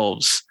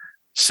themselves.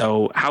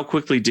 So how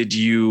quickly did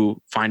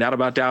you find out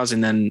about DAOs?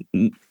 And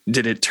then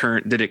did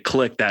it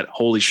click that,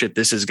 holy shit,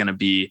 this is going to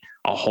be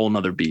a whole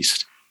nother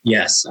beast?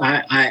 Yes.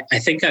 I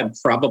think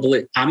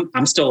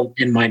I'm still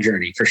in my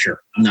journey for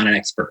sure. I'm not an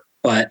expert,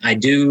 but I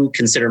do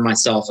consider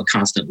myself a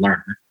constant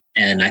learner.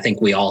 And I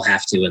think we all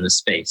have to in this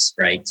space,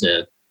 right?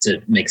 To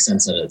make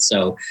sense of it.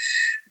 So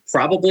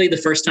probably the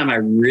first time I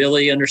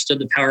really understood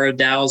the power of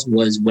DAOs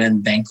was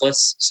when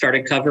Bankless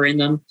started covering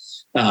them.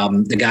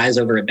 The guys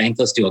over at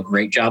Bankless do a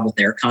great job with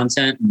their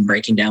content and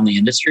breaking down the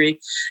industry.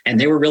 And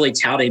they were really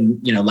touting,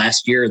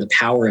 last year, the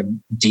power of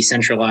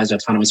decentralized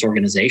autonomous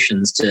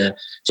organizations to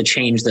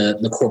change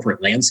the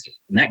corporate landscape.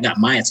 And that got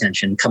my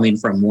attention coming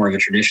from more of a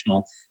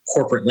traditional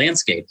corporate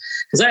landscape.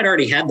 Because I had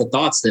already had the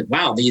thoughts that,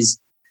 wow,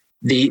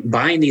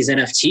 buying these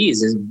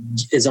NFTs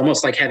is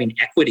almost like having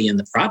equity in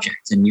the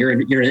project, and you're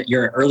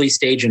an early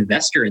stage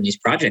investor in these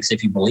projects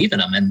if you believe in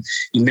them, and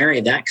you marry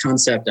that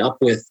concept up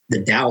with the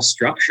DAO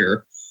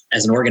structure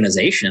as an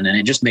organization, and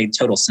it just made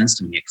total sense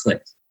to me. It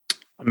clicked.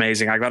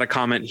 Amazing. I got a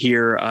comment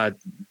here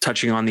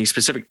touching on the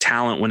specific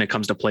talent when it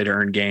comes to play to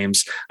earn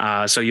games.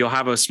 So you'll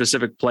have a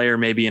specific player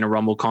maybe in a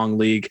Rumble Kong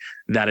League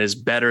that is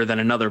better than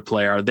another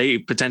player. Are they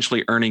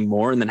potentially earning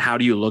more? And then how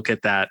do you look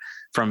at that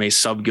from a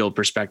sub-guild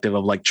perspective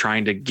of like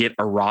trying to get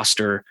a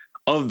roster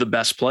of the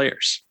best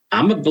players?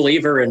 I'm a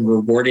believer in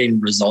rewarding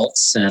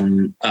results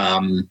and,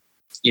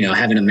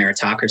 having a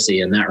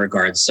meritocracy in that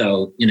regard.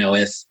 So,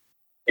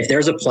 if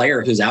there's a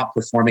player who's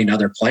outperforming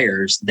other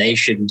players, they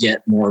should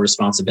get more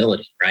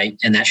responsibility, right?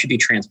 And that should be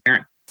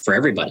transparent for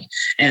everybody.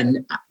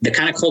 And the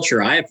kind of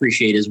culture I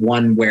appreciate is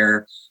one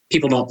where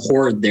people don't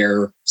hoard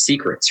their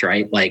secrets,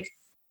 right? Like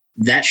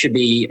that should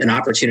be an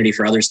opportunity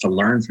for others to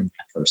learn from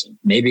that person.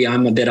 Maybe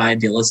I'm a bit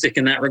idealistic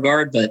in that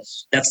regard, but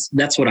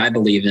that's what I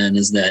believe in,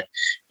 is that,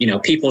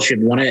 people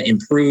should want to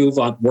improve,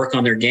 work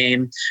on their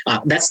game.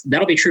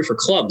 That'll be true for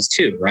clubs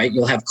too, right?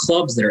 You'll have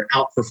clubs that are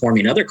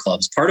outperforming other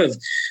clubs. Part of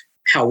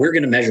how we're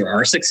going to measure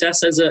our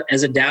success as a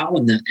DAO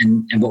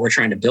and what we're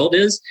trying to build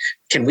is,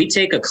 can we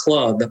take a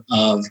club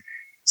of,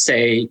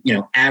 say,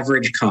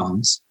 average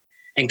comms,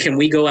 and can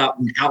we go out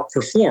and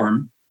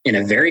outperform in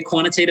a very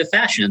quantitative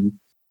fashion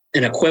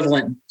an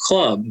equivalent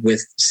club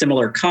with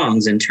similar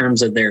Kongs in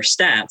terms of their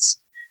stats?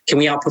 Can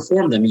we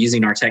outperform them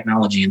using our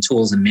technology and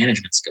tools and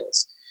management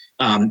skills?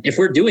 If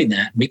we're doing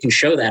that, we can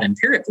show that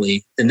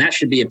empirically, then that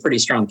should be a pretty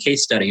strong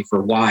case study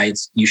for why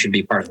you should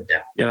be part of the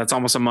DAO. Yeah, that's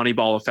almost a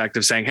Moneyball effect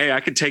of saying, hey, I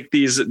could take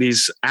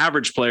these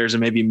average players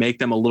and maybe make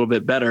them a little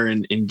bit better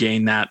and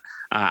gain that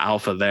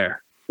alpha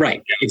there.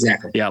 Right.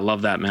 Exactly. Yeah. I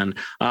love that, man.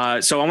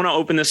 So I want to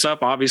open this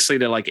up obviously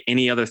to like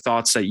any other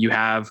thoughts that you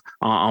have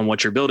on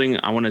what you're building.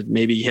 I want to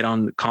maybe hit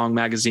on Kong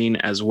Magazine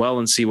as well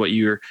and see what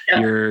you're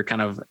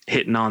kind of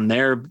hitting on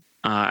there.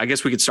 I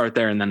guess we could start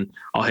there and then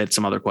I'll hit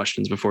some other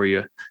questions before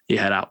you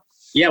head out.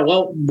 Yeah,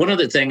 well, one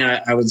other thing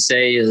I would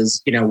say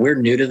is, we're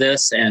new to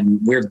this and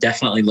we're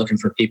definitely looking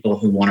for people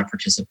who want to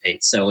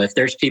participate. So if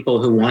there's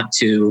people who want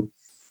to,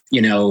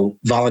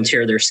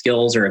 volunteer their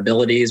skills or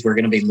abilities, we're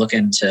going to be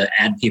looking to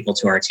add people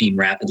to our team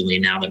rapidly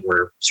now that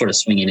we're sort of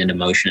swinging into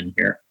motion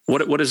here.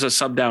 What does a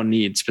sub-DAO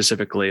need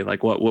specifically?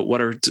 Like what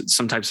are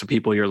some types of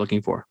people you're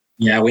looking for?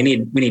 Yeah, we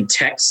need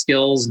tech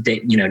skills,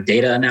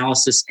 data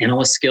analysis,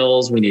 analyst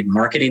skills. We need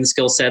marketing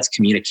skill sets,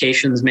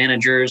 communications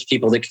managers,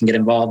 people that can get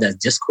involved as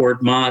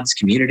Discord mods,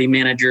 community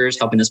managers,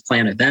 helping us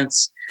plan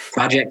events,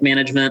 project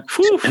management.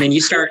 Whew. I mean,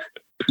 you start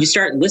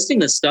listing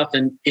this stuff,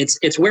 and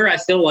it's where I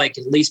feel like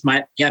at least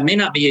I may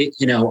not be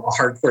a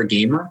hardcore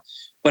gamer,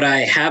 but I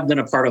have been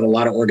a part of a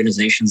lot of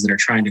organizations that are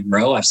trying to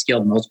grow. I've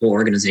scaled multiple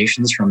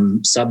organizations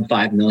from sub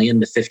 5 million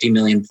to 50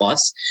 million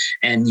plus.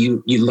 And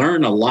you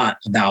learn a lot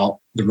about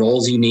the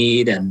roles you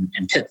need and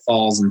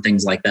pitfalls and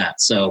things like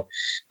that. So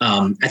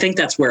I think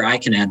that's where I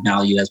can add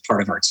value as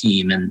part of our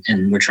team.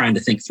 And we're trying to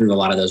think through a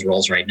lot of those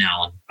roles right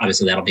now. And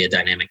obviously that'll be a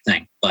dynamic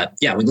thing. But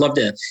yeah, we'd love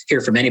to hear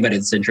from anybody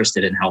that's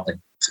interested in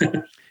helping.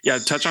 Yeah,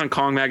 touch on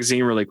Kong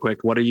Magazine really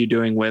quick. What are you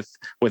doing with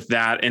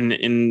that?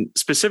 And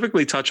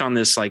specifically touch on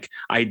this like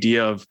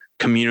idea of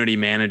community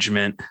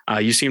management.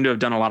 You seem to have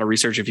done a lot of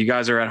research. If you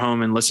guys are at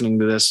home and listening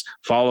to this,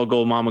 follow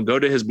Gold Mamba, go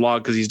to his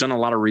blog because he's done a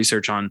lot of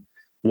research on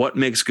what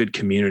makes good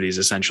communities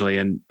essentially.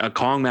 And a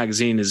Kong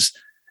Magazine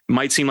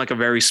might seem like a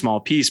very small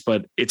piece,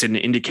 but it's an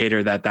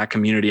indicator that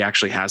community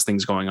actually has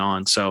things going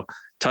on. So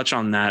touch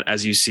on that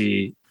as you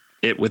see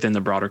it within the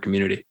broader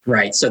community.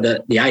 Right. So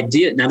the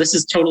idea, now this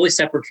is totally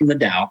separate from the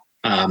DAO.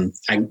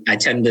 I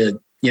tend to,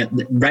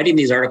 writing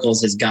these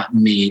articles has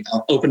gotten me,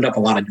 opened up a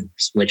lot of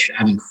doors, which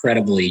I'm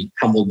incredibly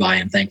humbled by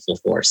and thankful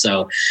for.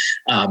 So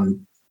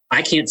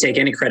I can't take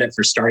any credit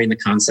for starting the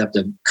concept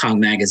of Kong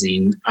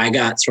Magazine. I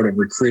got sort of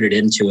recruited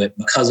into it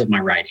because of my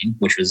writing,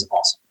 which was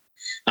awesome.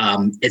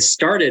 It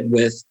started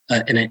with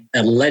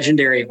a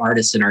legendary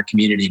artist in our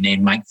community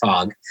named Mike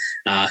Fogg,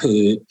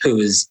 who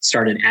has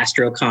started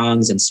Astro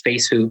Kongs and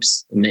Space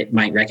Hoops. You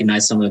might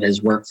recognize some of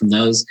his work from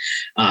those.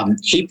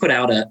 He put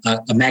out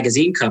a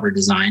magazine cover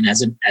design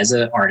as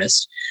an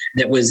artist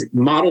that was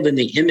modeled in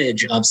the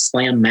image of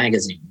Slam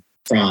Magazine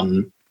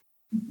from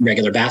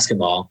regular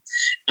basketball,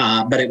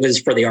 but it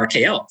was for the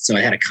RKL. So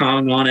it had a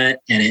Kong on it,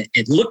 and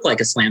it looked like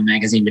a Slam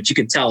Magazine, but you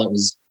could tell it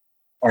was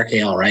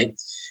RKL, right?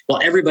 Well,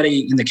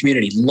 everybody in the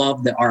community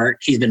loved the art.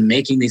 He's been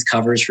making these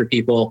covers for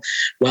people.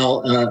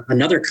 Well,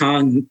 another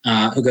Kong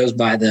who goes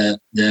by the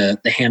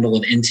handle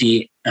of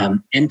NFT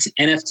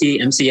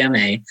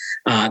MCMA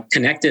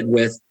connected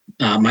with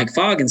Mike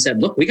Fogg and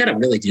said, "Look, we got to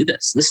really do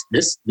this.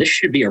 This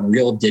should be a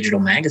real digital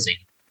magazine."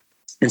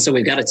 And so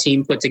we've got a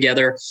team put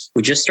together.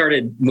 We just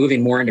started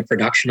moving more into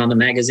production on the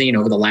magazine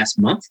over the last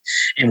month,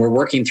 and we're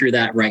working through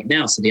that right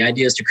now. So the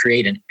idea is to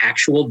create an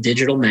actual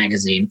digital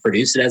magazine,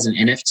 produce it as an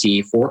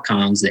NFT for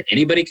Kongs that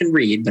anybody can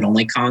read, but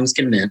only Kongs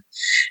can mint,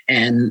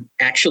 and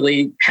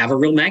actually have a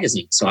real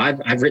magazine. So I've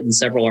written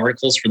several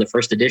articles for the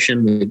first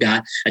edition. We've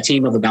got a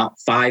team of about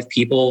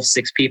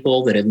 6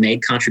 people that have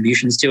made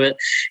contributions to it.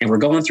 And we're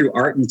going through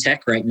art and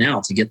tech right now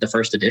to get the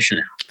first edition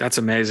out. That's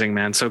amazing,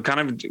 man. So kind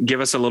of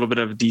give us a little bit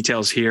of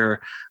details here.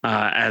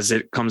 As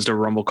it comes to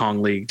Rumble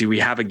Kong League, do we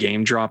have a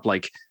game drop,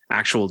 like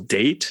actual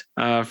date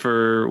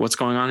for what's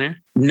going on here?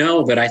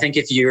 No, but I think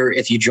if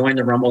you join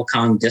the Rumble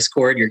Kong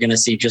Discord, you're going to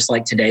see, just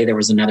like today, there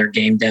was another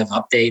game dev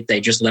update.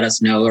 They just let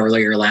us know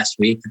earlier last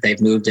week that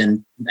they've moved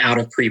in out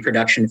of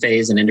pre-production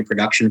phase and into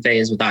production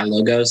phase with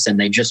iLogos, and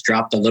they just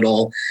dropped a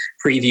little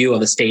preview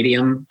of a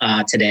stadium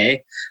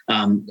today.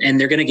 And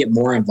they're going to get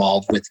more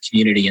involved with the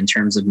community in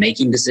terms of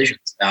making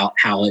decisions about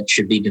how it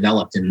should be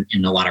developed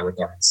in a lot of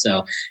regards.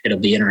 So it'll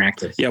be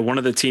interactive. Yeah, one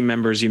of the team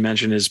members you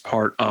mentioned is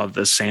part of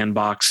the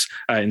sandbox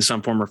in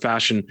some form or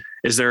fashion.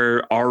 Is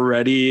there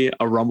already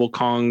a Rumble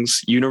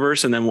Kongs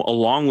universe? And then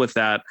along with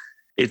that,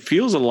 it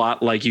feels a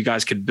lot like you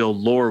guys could build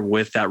lore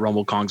with that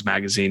Rumble Kongs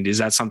magazine. Is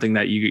that something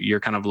that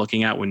you're kind of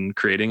looking at when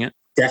creating it?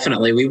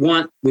 Definitely. We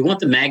want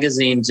the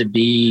magazine to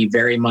be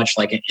very much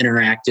like an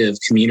interactive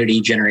community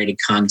generated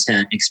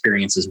content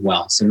experience as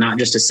well. So not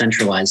just a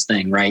centralized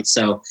thing, right?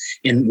 So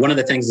one of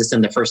the things that's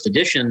in the first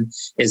edition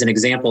is an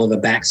example of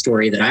a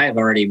backstory that I have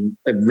already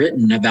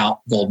written about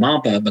Gold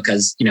Mamba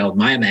because,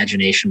 my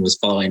imagination was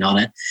flowing on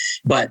it.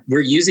 But we're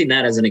using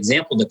that as an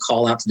example to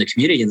call out to the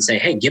community and say,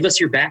 hey, give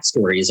us your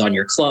backstories on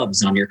your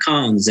clubs, on your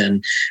Kongs.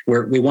 And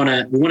we want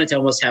to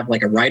almost have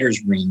like a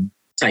writer's room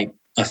type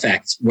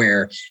effect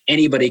where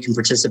anybody can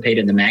participate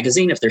in the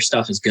magazine if their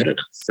stuff is good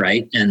enough,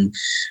 right? And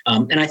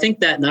I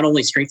think that not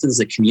only strengthens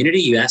the community.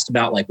 You asked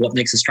about like what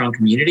makes a strong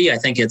community. I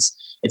think it's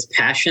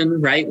passion,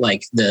 right?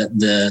 Like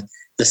the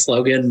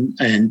slogan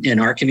in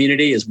our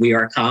community is "We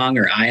are Kong"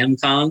 or "I am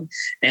Kong,"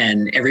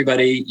 and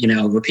everybody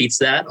repeats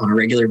that on a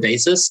regular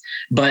basis.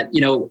 But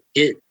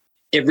it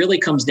really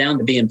comes down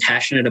to being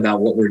passionate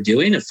about what we're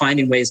doing and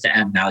finding ways to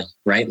add value,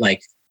 right?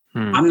 Like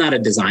I'm not a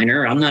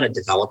designer, I'm not a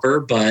developer,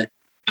 but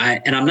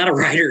I'm not a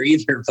writer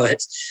either, but,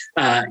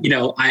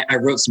 I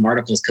wrote some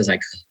articles because I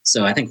could.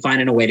 So I think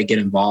finding a way to get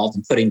involved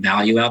and putting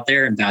value out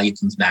there, and value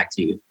comes back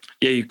to you.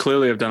 Yeah, you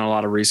clearly have done a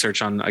lot of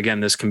research on, again,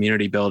 this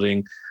community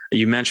building.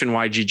 You mentioned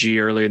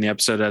YGG earlier in the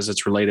episode as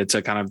it's related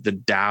to kind of the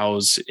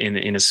DAOs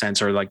in a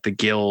sense, or like the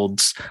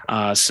guilds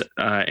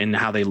and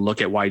how they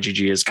look at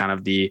YGG as kind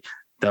of the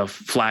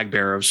flag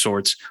bearer of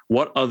sorts.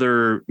 What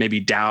other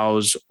maybe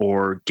DAOs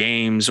or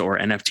games or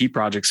NFT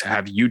projects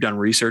have you done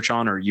research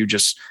on, or you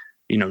just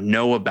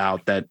know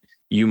about that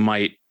you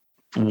might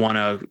want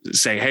to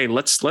say, hey,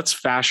 let's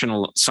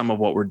fashion some of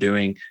what we're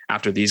doing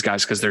after these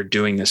guys because they're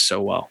doing this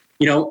so well?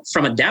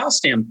 From a DAO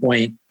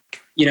standpoint,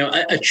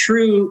 a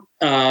true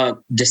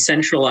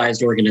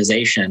decentralized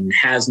organization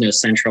has no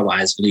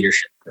centralized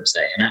leadership per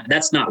se. And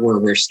that's not where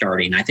we're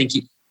starting. I think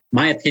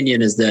my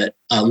opinion is that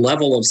a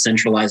level of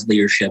centralized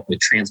leadership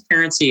with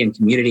transparency and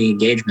community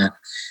engagement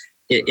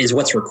is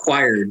what's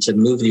required to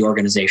move the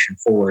organization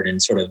forward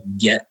and sort of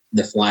get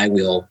the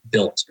flywheel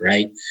built,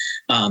 right?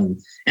 And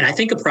I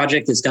think a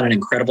project that's done an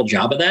incredible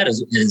job of that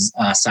is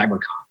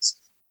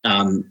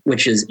CyberKongs,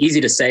 which is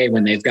easy to say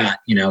when they've got,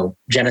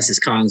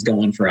 Genesis Kongs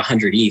going for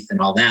 100 ETH and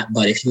all that.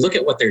 But if you look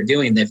at what they're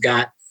doing, they've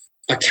got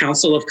a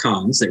council of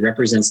Kongs that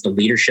represents the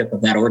leadership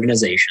of that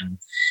organization.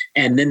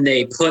 And then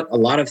they put a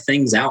lot of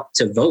things out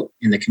to vote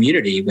in the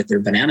community with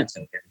their banana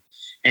token.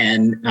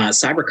 And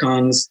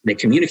CyberKongs, they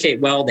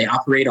communicate well. They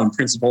operate on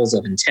principles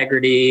of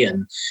integrity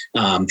and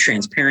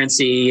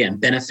transparency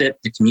and benefit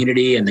the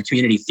community, and the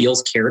community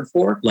feels cared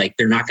for. Like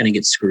they're not going to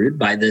get screwed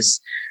by this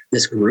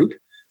group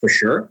for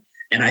sure.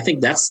 And I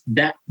think that's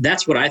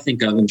what I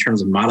think of in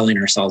terms of modeling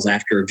ourselves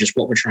after just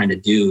what we're trying to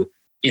do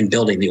in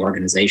building the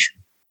organization.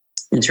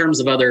 In terms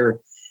of other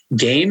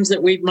games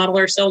that we've modeled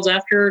ourselves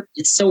after,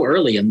 it's so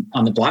early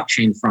on the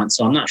blockchain front,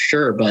 so I'm not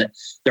sure. But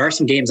there are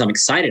some games I'm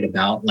excited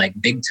about, like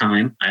Big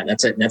Time.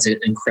 That's an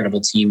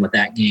incredible team with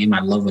that game. I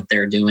love what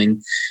they're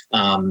doing,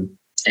 and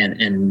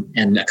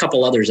a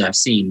couple others I've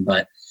seen.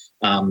 But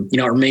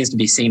it remains to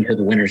be seen who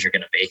the winners are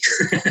going to be.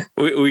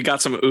 we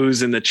got some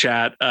oohs in the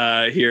chat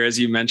here, as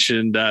you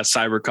mentioned,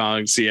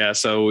 CyberKongs. Yeah,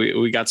 so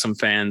we got some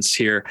fans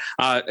here.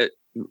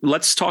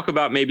 Let's talk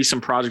about maybe some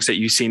projects that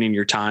you've seen in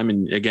your time.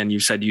 And again, you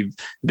said you've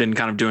been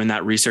kind of doing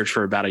that research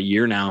for about a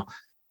year now.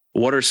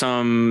 What are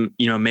some,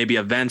 maybe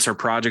events or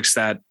projects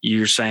that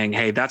you're saying,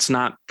 hey, that's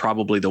not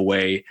probably the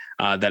way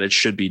that it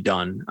should be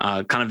done?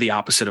 Kind of the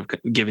opposite of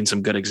giving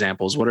some good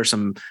examples. What are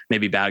some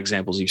maybe bad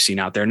examples you've seen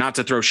out there? Not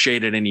to throw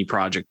shade at any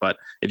project, but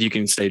if you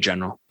can stay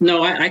general.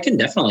 No, I can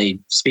definitely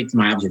speak to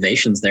my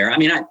observations there. I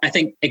mean, I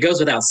think it goes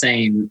without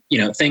saying,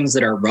 things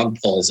that are rug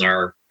pulls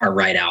are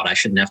right out. I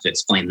shouldn't have to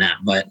explain that.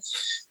 But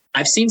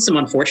I've seen some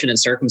unfortunate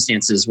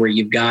circumstances where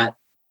you've got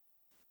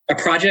a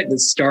project that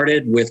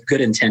started with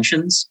good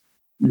intentions.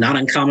 Not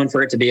uncommon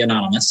for it to be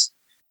anonymous,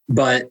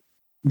 but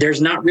there's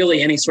not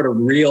really any sort of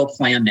real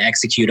plan to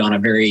execute on a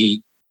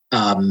very,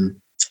 aspirational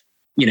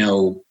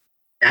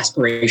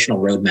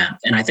roadmap.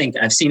 And I think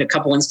I've seen a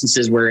couple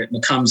instances where it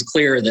becomes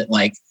clear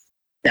that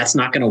that's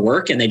not going to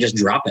work, and they just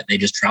drop it. They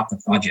just drop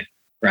the project,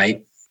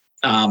 right?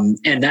 And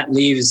that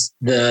leaves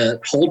the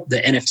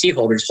NFT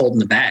holders holding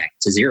the bag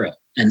to zero.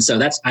 And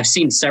so I've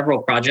seen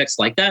several projects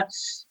like that,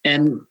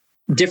 and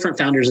different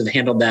founders have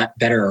handled that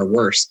better or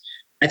worse.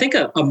 I think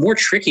a more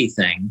tricky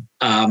thing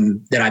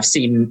that I've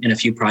seen in a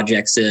few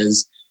projects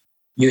is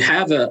you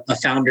have a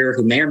founder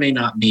who may or may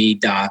not be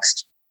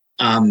doxxed,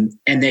 and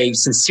they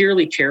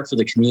sincerely care for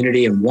the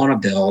community and want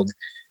to build,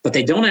 but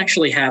they don't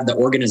actually have the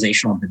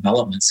organizational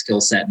development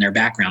skill set in their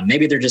background.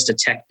 Maybe they're just a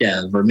tech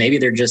dev, or maybe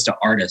they're just an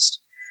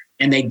artist,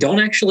 and they don't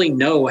actually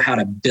know how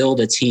to build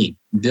a team,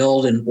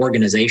 build an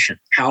organization,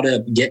 how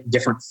to get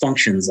different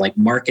functions like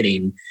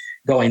marketing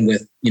going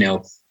with,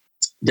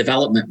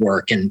 development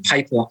work and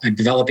pipeline,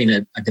 developing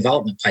a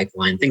development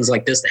pipeline, things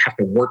like this that have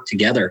to work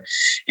together.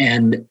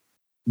 And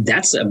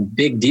that's a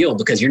big deal,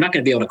 because you're not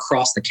going to be able to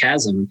cross the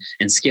chasm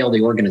and scale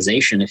the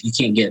organization if you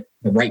can't get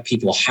the right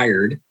people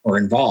hired or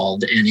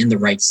involved and in the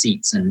right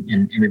seats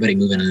and everybody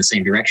moving in the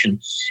same direction.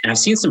 And I've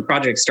seen some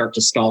projects start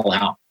to stall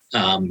out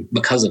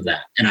because of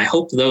that. And I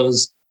hope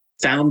those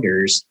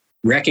founders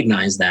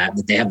recognize that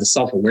they have the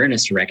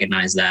self-awareness to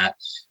recognize that,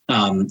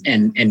 and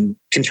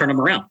can turn them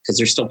around, because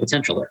there's still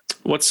potential there.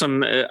 What's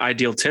some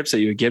ideal tips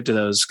that you would give to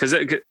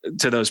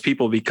those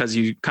people? Because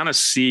you kind of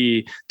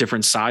see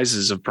different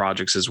sizes of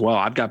projects as well.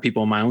 I've got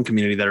people in my own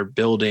community that are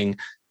building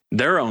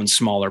their own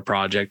smaller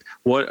project.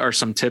 What are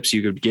some tips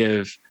you could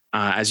give?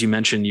 As you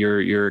mentioned,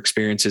 your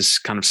experiences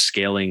kind of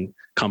scaling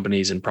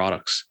companies and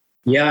products.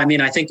 Yeah, I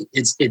mean, I think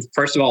it's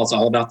first of all, it's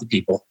all about the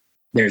people.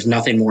 There's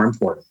nothing more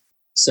important.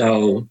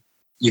 So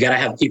you got to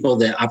have people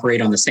that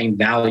operate on the same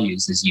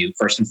values as you,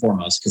 first and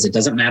foremost, because it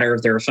doesn't matter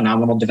if they're a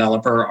phenomenal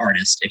developer or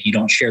artist. If you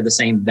don't share the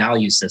same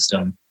value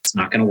system, it's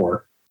not going to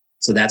work.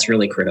 So that's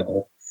really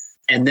critical.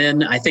 And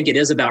then I think it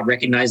is about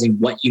recognizing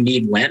what you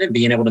need when, and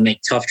being able to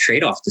make tough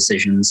trade-off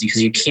decisions,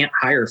 because you can't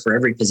hire for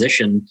every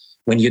position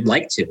when you'd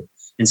like to.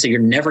 And so you're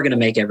never going to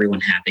make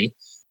everyone happy.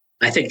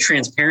 I think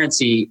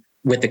transparency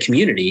with the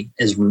community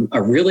is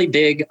a really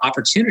big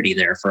opportunity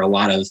there for a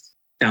lot of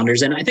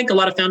founders. And I think a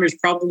lot of founders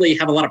probably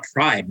have a lot of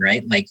pride,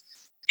 right? Like,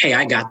 hey,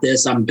 I got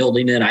this, I'm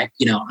building it,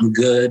 I'm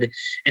good.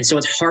 And so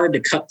it's hard to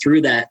cut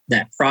through that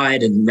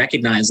pride and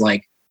recognize,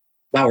 like,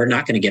 wow, we're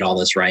not going to get all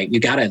this right. You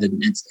got to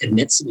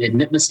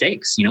admit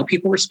mistakes.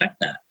 People respect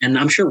that. And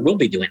I'm sure we'll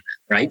be doing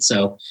that, right?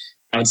 So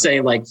I would say,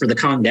 like, for the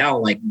Kong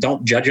DAO, like,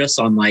 don't judge us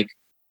on like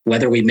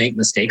whether we make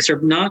mistakes or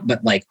not,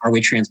 but like, are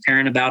we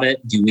transparent about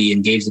it? Do we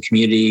engage the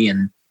community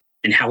and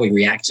how we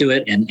react to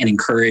it, and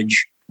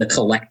encourage the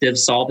collective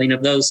solving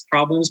of those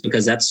problems,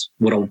 because that's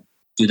what'll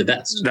do the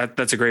best.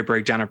 That's a great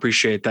breakdown. I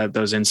appreciate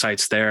those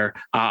insights there.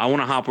 I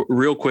want to hop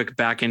real quick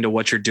back into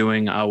what you're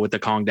doing with the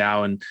Kong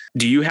DAO. And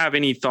do you have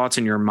any thoughts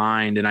in your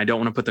mind? And I don't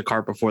want to put the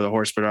cart before the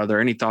horse, but are there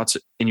any thoughts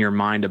in your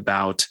mind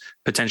about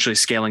potentially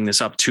scaling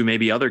this up to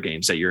maybe other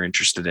games that you're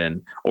interested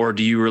in? Or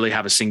do you really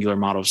have a singular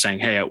model of saying,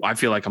 hey, I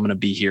feel like I'm going to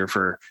be here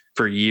for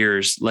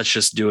years. Let's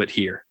just do it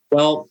here.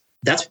 Well,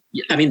 that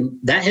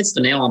hits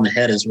the nail on the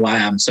head, is why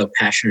I'm so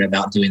passionate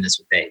about doing this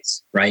with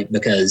Baze, right?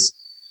 Because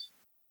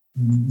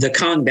the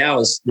Kong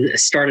DAO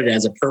started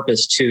as a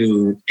purpose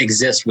to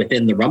exist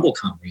within the Rumble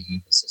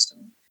community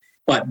ecosystem.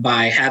 But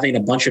by having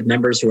a bunch of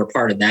members who are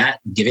part of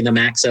that, giving them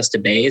access to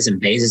Baze, and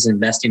Baze is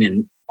investing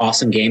in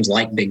awesome games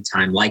like Big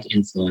Time, like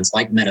Influence,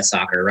 like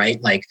Metasoccer, right?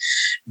 Like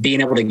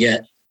being able to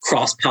get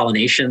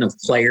cross-pollination of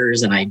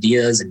players and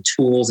ideas and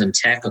tools and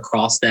tech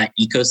across that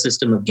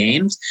ecosystem of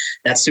games,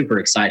 that's super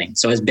exciting.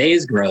 So as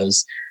Baze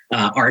grows,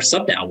 our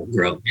sub-DAO will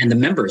grow, and the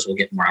members will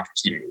get more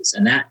opportunities.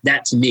 And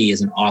that to me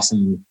is an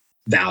awesome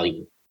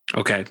value.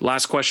 Okay.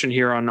 Last question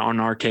here on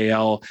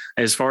RKL.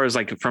 As far as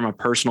like from a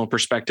personal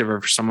perspective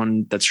or for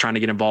someone that's trying to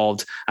get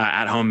involved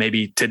at home,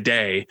 maybe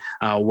today,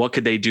 what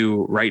could they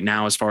do right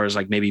now as far as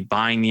like maybe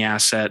buying the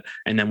asset?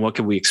 And then what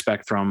could we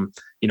expect from,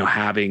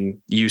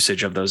 having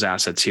usage of those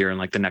assets here in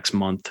like the next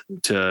month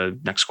to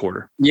next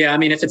quarter? Yeah. I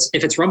mean, if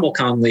it's Rumble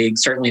Kong League,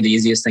 certainly the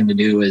easiest thing to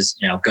do is,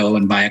 go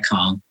and buy a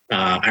Kong.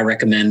 I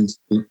recommend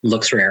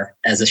Looks Rare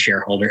as a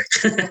shareholder.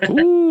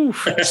 Ooh,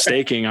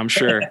 staking, I'm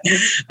sure.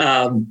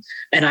 And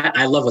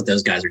I love what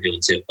those guys are doing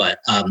too. But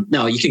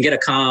no, you can get a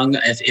Kong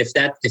if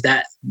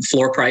that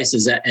floor price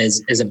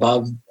is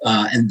above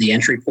and the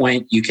entry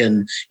point. You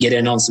can get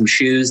in on some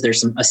shoes.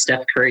 There's a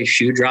Steph Curry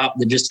shoe drop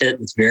that just hit.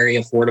 It's very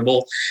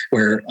affordable.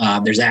 Where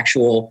there's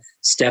actual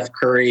Steph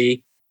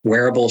Curry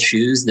wearable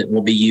shoes that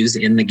will be used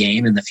in the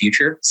game in the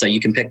future. So you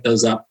can pick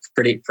those up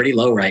pretty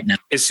low right now.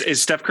 Is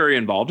Steph Curry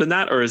involved in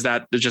that, or is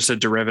that just a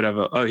derivative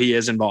of, he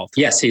is involved?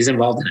 Yes, he's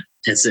involved in it.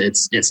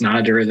 It's not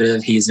a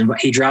derivative.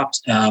 He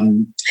dropped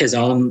his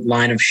own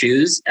line of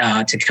shoes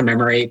to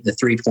commemorate the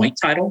 3-point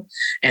title,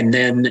 and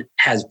then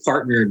has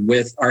partnered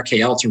with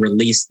RKL to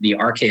release the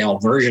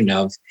RKL version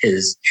of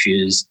his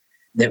shoes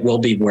that will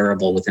be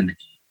wearable within the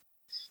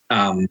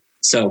game.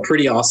 So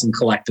pretty awesome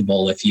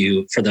collectible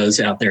for those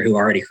out there who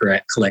already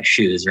collect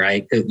shoes,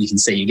 right? You can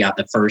say you got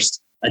the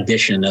first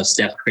edition of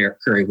Steph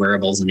Curry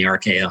wearables in the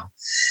RKL.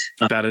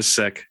 That is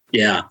sick.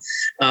 Yeah.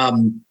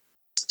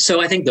 So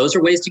I think those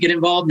are ways to get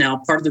involved.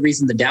 Now, part of the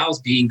reason the DAO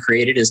is being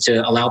created is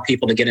to allow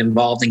people to get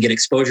involved and get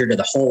exposure to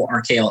the whole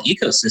RKL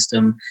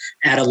ecosystem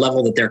at a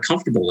level that they're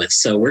comfortable with.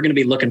 So we're going to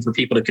be looking for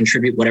people to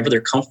contribute whatever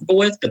they're comfortable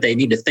with, but they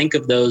need to think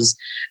of those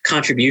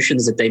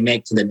contributions that they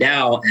make to the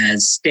DAO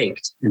as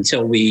staked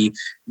until we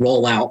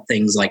roll out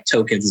things like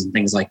tokens and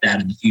things like that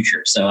in the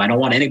future. So I don't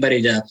want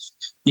anybody to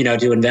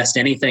invest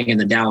anything in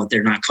the DAO that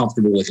they're not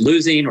comfortable with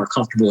losing or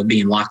comfortable with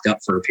being locked up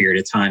for a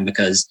period of time,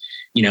 because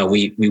we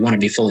want to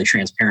be fully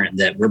transparent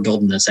that we're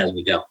building this as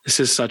we go. This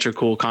is such a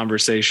cool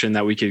conversation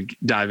that we could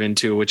dive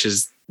into, which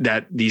is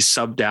that these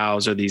sub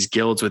DAOs or these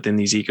guilds within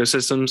these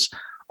ecosystems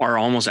are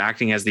almost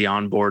acting as the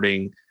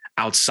onboarding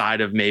outside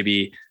of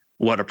maybe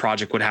what a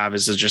project would have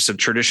is just a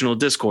traditional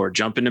Discord,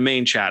 jump into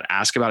main chat,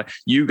 ask about it.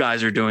 You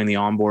guys are doing the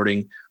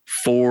onboarding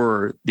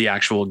for the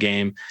actual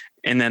game.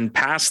 And then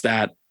past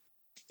that,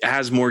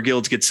 as more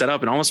guilds get set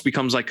up, it almost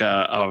becomes like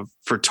a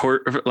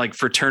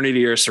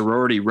fraternity or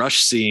sorority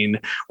rush scene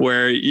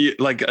where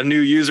a new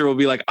user will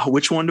be like, oh,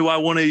 which one do I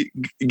want to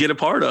get a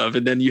part of?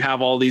 And then you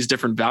have all these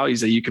different values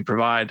that you could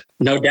provide.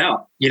 No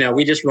doubt.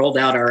 We just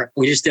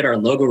did our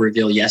logo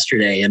reveal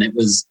yesterday, and it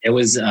was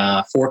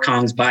for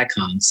Kongs by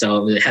Kongs.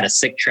 So it had a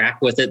sick track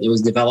with it that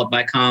was developed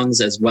by Kongs,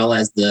 as well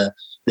as the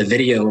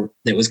video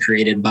that was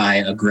created by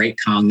a great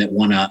Kong that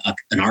won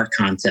an art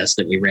contest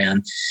that we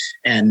ran.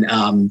 And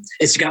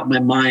it's got my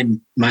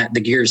mind, the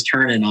gears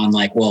turning on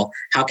like, well,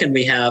 how can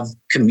we have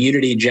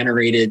community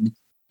generated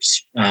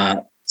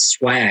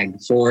swag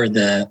for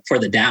the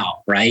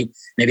DAO, right?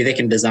 Maybe they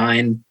can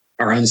design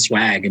our own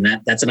swag. And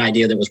that's an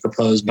idea that was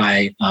proposed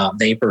by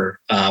Vapor,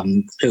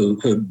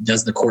 who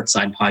does the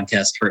Courtside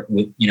podcast for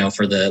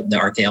the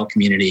RKL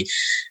community.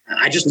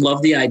 I just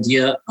love the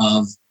idea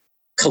of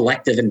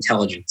collective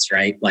intelligence,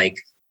 right? Like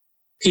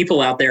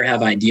people out there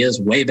have ideas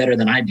way better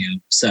than I do.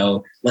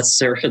 So let's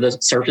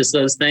surface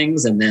those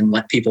things and then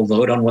let people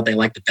vote on what they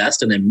like the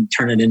best and then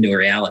turn it into a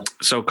reality.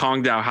 So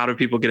Kong DAO, how do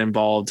people get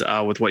involved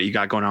with what you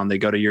got going on? They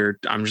go to your,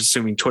 I'm just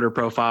assuming, Twitter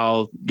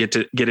profile, get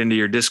into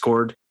your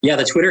Discord. Yeah,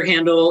 the Twitter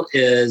handle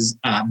is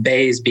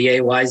Bayz,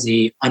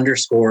 BAYZ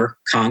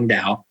 _Kong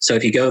DAO. So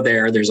if you go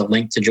there, there's a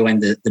link to join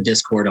the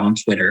Discord on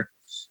Twitter.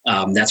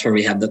 That's where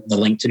we have the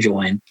link to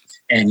join.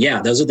 And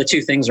yeah, those are the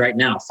two things right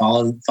now.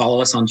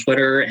 Follow us on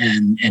Twitter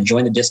and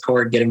join the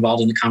Discord, get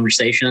involved in the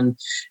conversation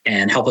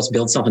and help us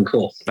build something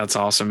cool. That's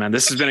awesome, man.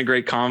 This has been a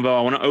great convo.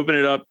 I want to open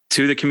it up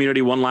to the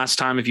community one last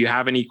time. If you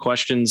have any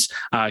questions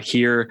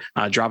here,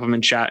 drop them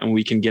in chat and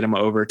we can get them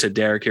over to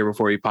Derek here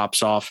before he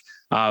pops off.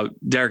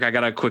 Derek, I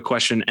got a quick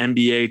question.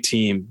 NBA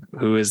team.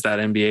 Who is that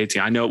NBA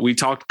team? I know we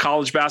talked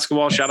college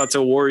basketball. Shout out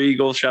to War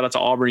Eagles. Shout out to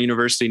Auburn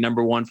University,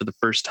 #1 for the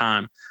first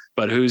time.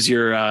 But who's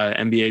your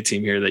NBA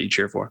team here that you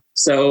cheer for?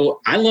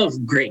 So I love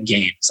great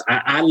games.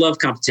 I love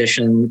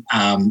competition.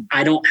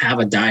 I don't have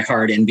a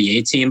diehard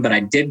NBA team, but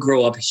I did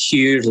grow up a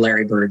huge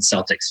Larry Bird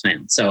Celtics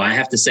fan. So I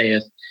have to say,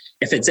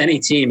 if it's any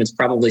team, it's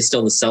probably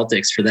still the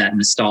Celtics for that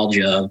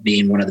nostalgia of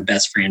being one of the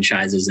best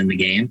franchises in the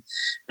game.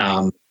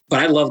 But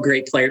I love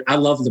great players. I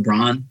love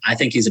LeBron. I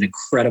think he's an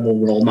incredible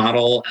role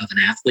model of an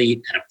athlete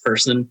and a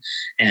person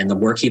and the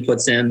work he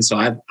puts in. So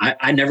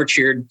I never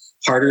cheered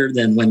harder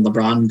than when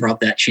LeBron brought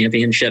that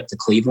championship to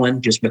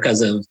Cleveland, just because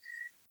of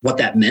what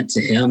that meant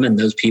to him and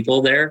those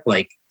people there.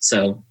 I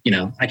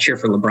cheer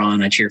for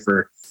LeBron. I cheer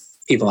for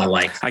people I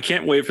like. I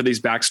can't wait for these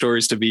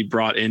backstories to be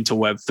brought into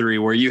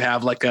Web3 where you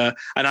have like and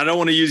I don't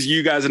want to use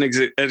you guys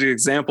as an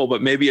example,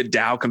 but maybe a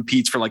DAO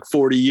competes for like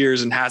 40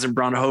 years and hasn't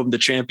brought home the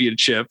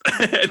championship.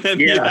 And then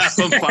you have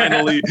them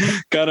finally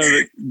kind of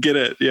get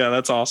it. Yeah,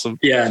 that's awesome.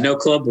 Yeah, no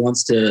club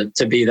wants to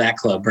be that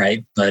club,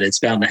 right? But it's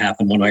bound to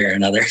happen one way or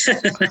another.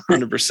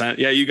 100%.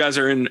 Yeah, you guys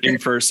are in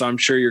first, so I'm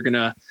sure you're going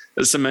to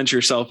cement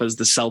yourself as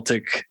the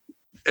Celtic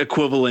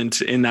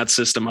equivalent in that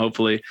system,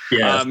 hopefully.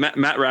 Yeah.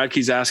 Matt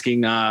Radke's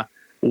asking,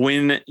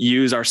 when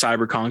use our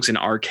cyberconks in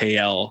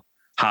RKL?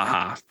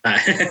 Haha.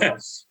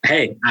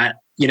 Hey, I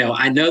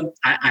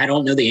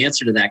don't know the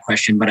answer to that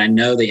question, but I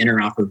know the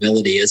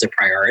interoperability is a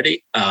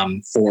priority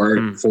for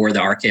the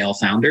RKL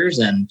founders.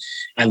 And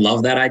I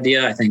love that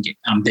idea. I think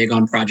I'm big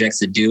on projects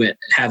that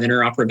have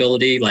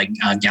interoperability, like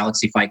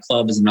Galaxy Fight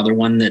Club is another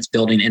one that's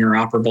building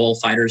interoperable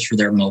fighters for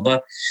their MOBA.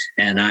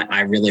 And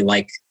I really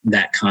like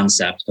that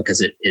concept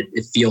because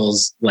it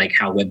feels like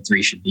how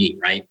Web3 should be,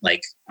 right?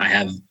 Like I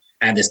have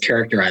this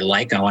character I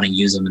want to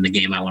use them in the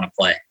game I want to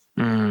play.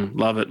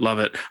 Love it. Love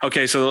it.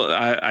 Okay. So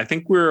I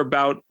think we're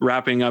about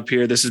wrapping up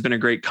here. This has been a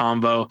great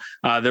convo.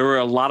 There were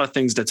a lot of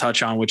things to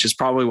touch on, which is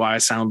probably why I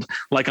sound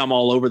like I'm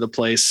all over the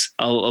place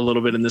a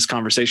little bit in this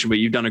conversation, but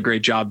you've done a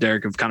great job,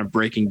 Derek, of kind of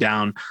breaking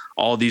down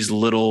all these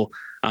little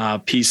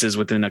pieces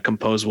within a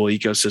composable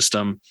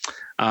ecosystem.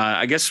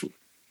 I guess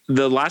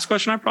the last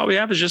question I probably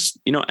have is just,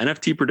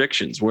 NFT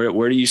predictions.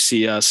 Where do you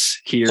see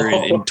us here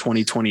in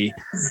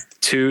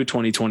 2022,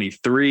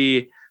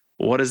 2023?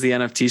 What does the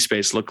NFT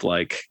space look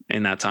like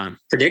in that time?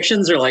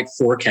 Predictions are like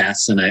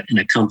forecasts in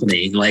a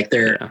company. Like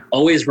they're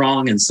always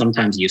wrong and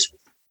sometimes useful.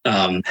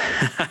 So,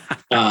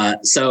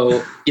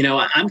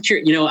 I'm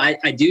curious,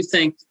 I do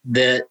think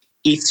that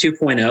ETH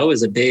 2.0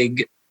 is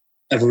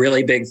a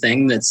really big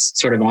thing that's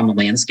sort of on the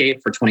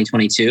landscape for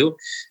 2022.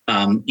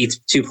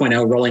 ETH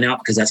 2.0 rolling out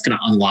because that's going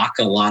to unlock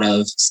a lot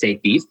of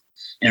staked ETH.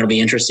 And it'll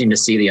be interesting to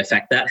see the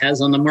effect that has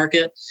on the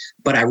market.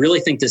 But I really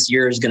think this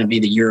year is going to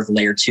be the year of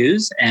layer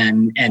twos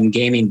and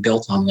gaming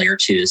built on layer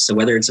twos. So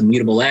whether it's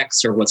Immutable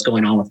X or what's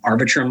going on with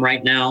Arbitrum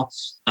right now,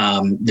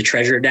 the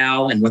Treasure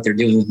DAO and what they're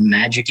doing with the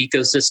Magic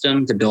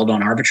ecosystem to build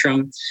on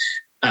Arbitrum,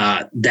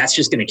 that's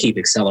just going to keep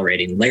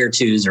accelerating. Layer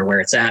twos are where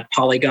it's at.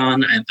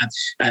 Polygon,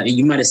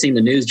 you might have seen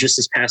the news just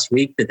this past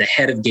week that the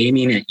head of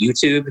gaming at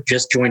YouTube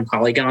just joined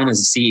Polygon as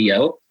a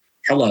CEO.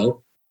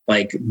 Hello.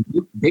 Like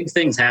big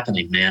things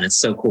happening, man. It's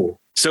so cool.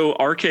 So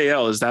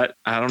RKL, is that,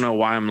 I don't know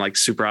why I'm like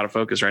super out of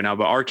focus right now,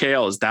 but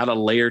RKL, is that a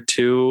layer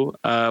 2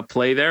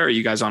 play there? Or are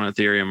you guys on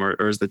Ethereum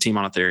or is the team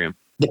on Ethereum?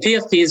 The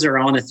PFPs are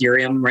on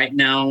Ethereum right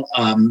now,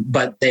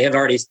 but they have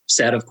already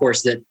said, of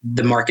course, that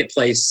the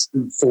marketplace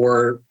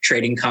for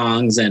trading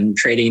Kongs and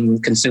trading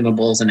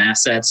consumables and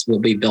assets will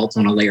be built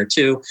on a layer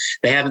 2.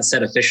 They haven't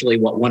said officially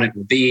what one it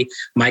will be.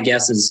 My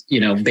guess is,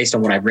 based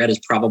on what I've read, is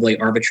probably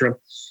Arbitrum.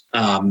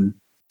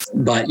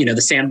 But,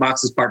 the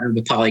Sandbox is partnered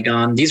with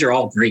Polygon. These are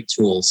all great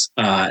tools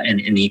in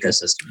the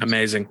ecosystem.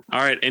 Amazing. All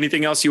right.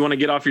 Anything else you want to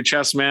get off your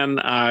chest, man?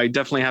 I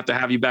definitely have to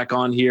have you back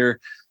on here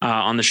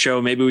on the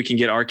show. Maybe we can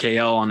get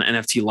RKL on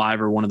NFT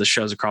Live or one of the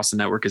shows across the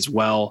network as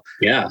well.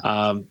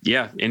 Yeah.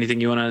 Anything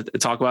you want to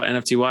talk about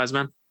NFT wise,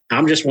 man?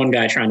 I'm just one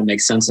guy trying to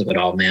make sense of it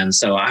all, man.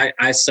 So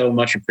I so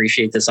much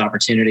appreciate this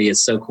opportunity.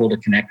 It's so cool to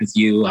connect with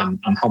you. I'm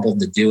humbled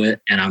to do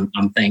it, and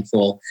I'm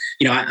thankful.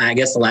 I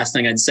guess the last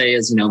thing I'd say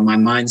is, my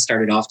mind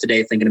started off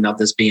today thinking about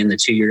this being the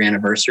 2-year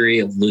anniversary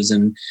of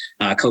losing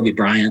Kobe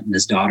Bryant and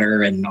his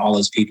daughter and all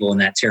those people in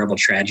that terrible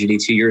tragedy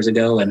 2 years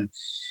ago. And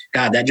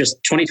God, that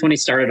just 2020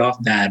 started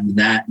off bad with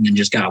that, and then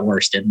just got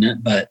worse, didn't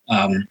it? But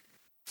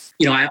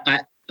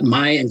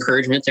my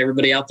encouragement to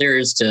everybody out there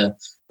is to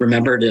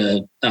remember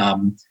to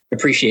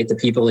appreciate the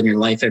people in your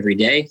life every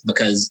day,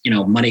 because,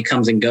 money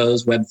comes and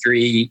goes,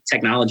 Web3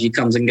 technology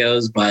comes and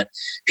goes, but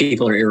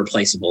people are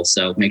irreplaceable.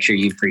 So make sure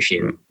you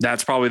appreciate it.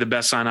 That's probably the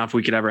best sign off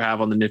we could ever have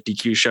on the Nifty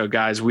Q show,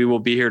 guys. We will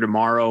be here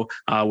tomorrow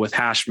with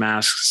Hash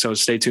Masks. So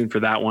stay tuned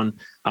for that one.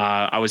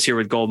 I was here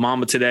with Gold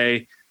Mama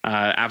today.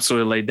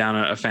 Absolutely laid down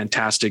a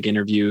fantastic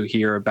interview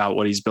here about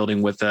what he's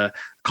building with the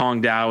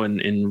Kong DAO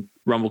and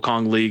Rumble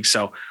Kong League.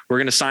 So we're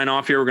going to sign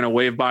off here. We're going to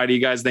wave bye to you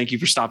guys. Thank you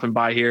for stopping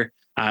by here.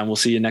 And we'll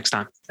see you next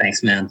time.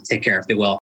 Thanks, man. Take care. Be well.